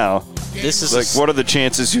win it now. This is what are the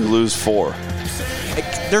chances you lose 4?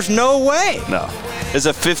 There's no way. No. Is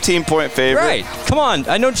a 15-point favorite. Right. Come on.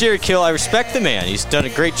 I know Jerry Kill. I respect the man. He's done a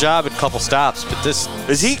great job at a couple stops, but this...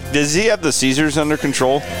 Does he have the Caesars under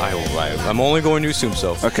control? I'm only going to assume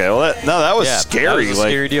so. Okay, well, that was scary. That was a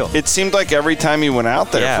scary deal. It seemed like every time he went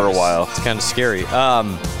out there for a while. It's kind of scary.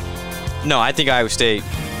 No, I think Iowa State,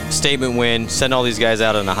 statement win, send all these guys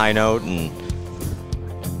out on a high note, and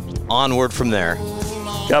onward from there.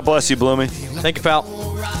 God bless you, Bloomy. Thank you, pal.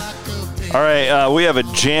 All right, we have a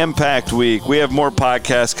jam-packed week. We have more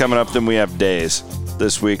podcasts coming up than we have days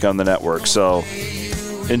this week on the network. So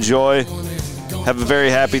enjoy. Have a very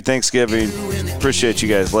happy Thanksgiving. Appreciate you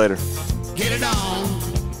guys. Later. Get it on.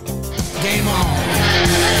 Game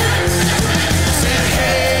on.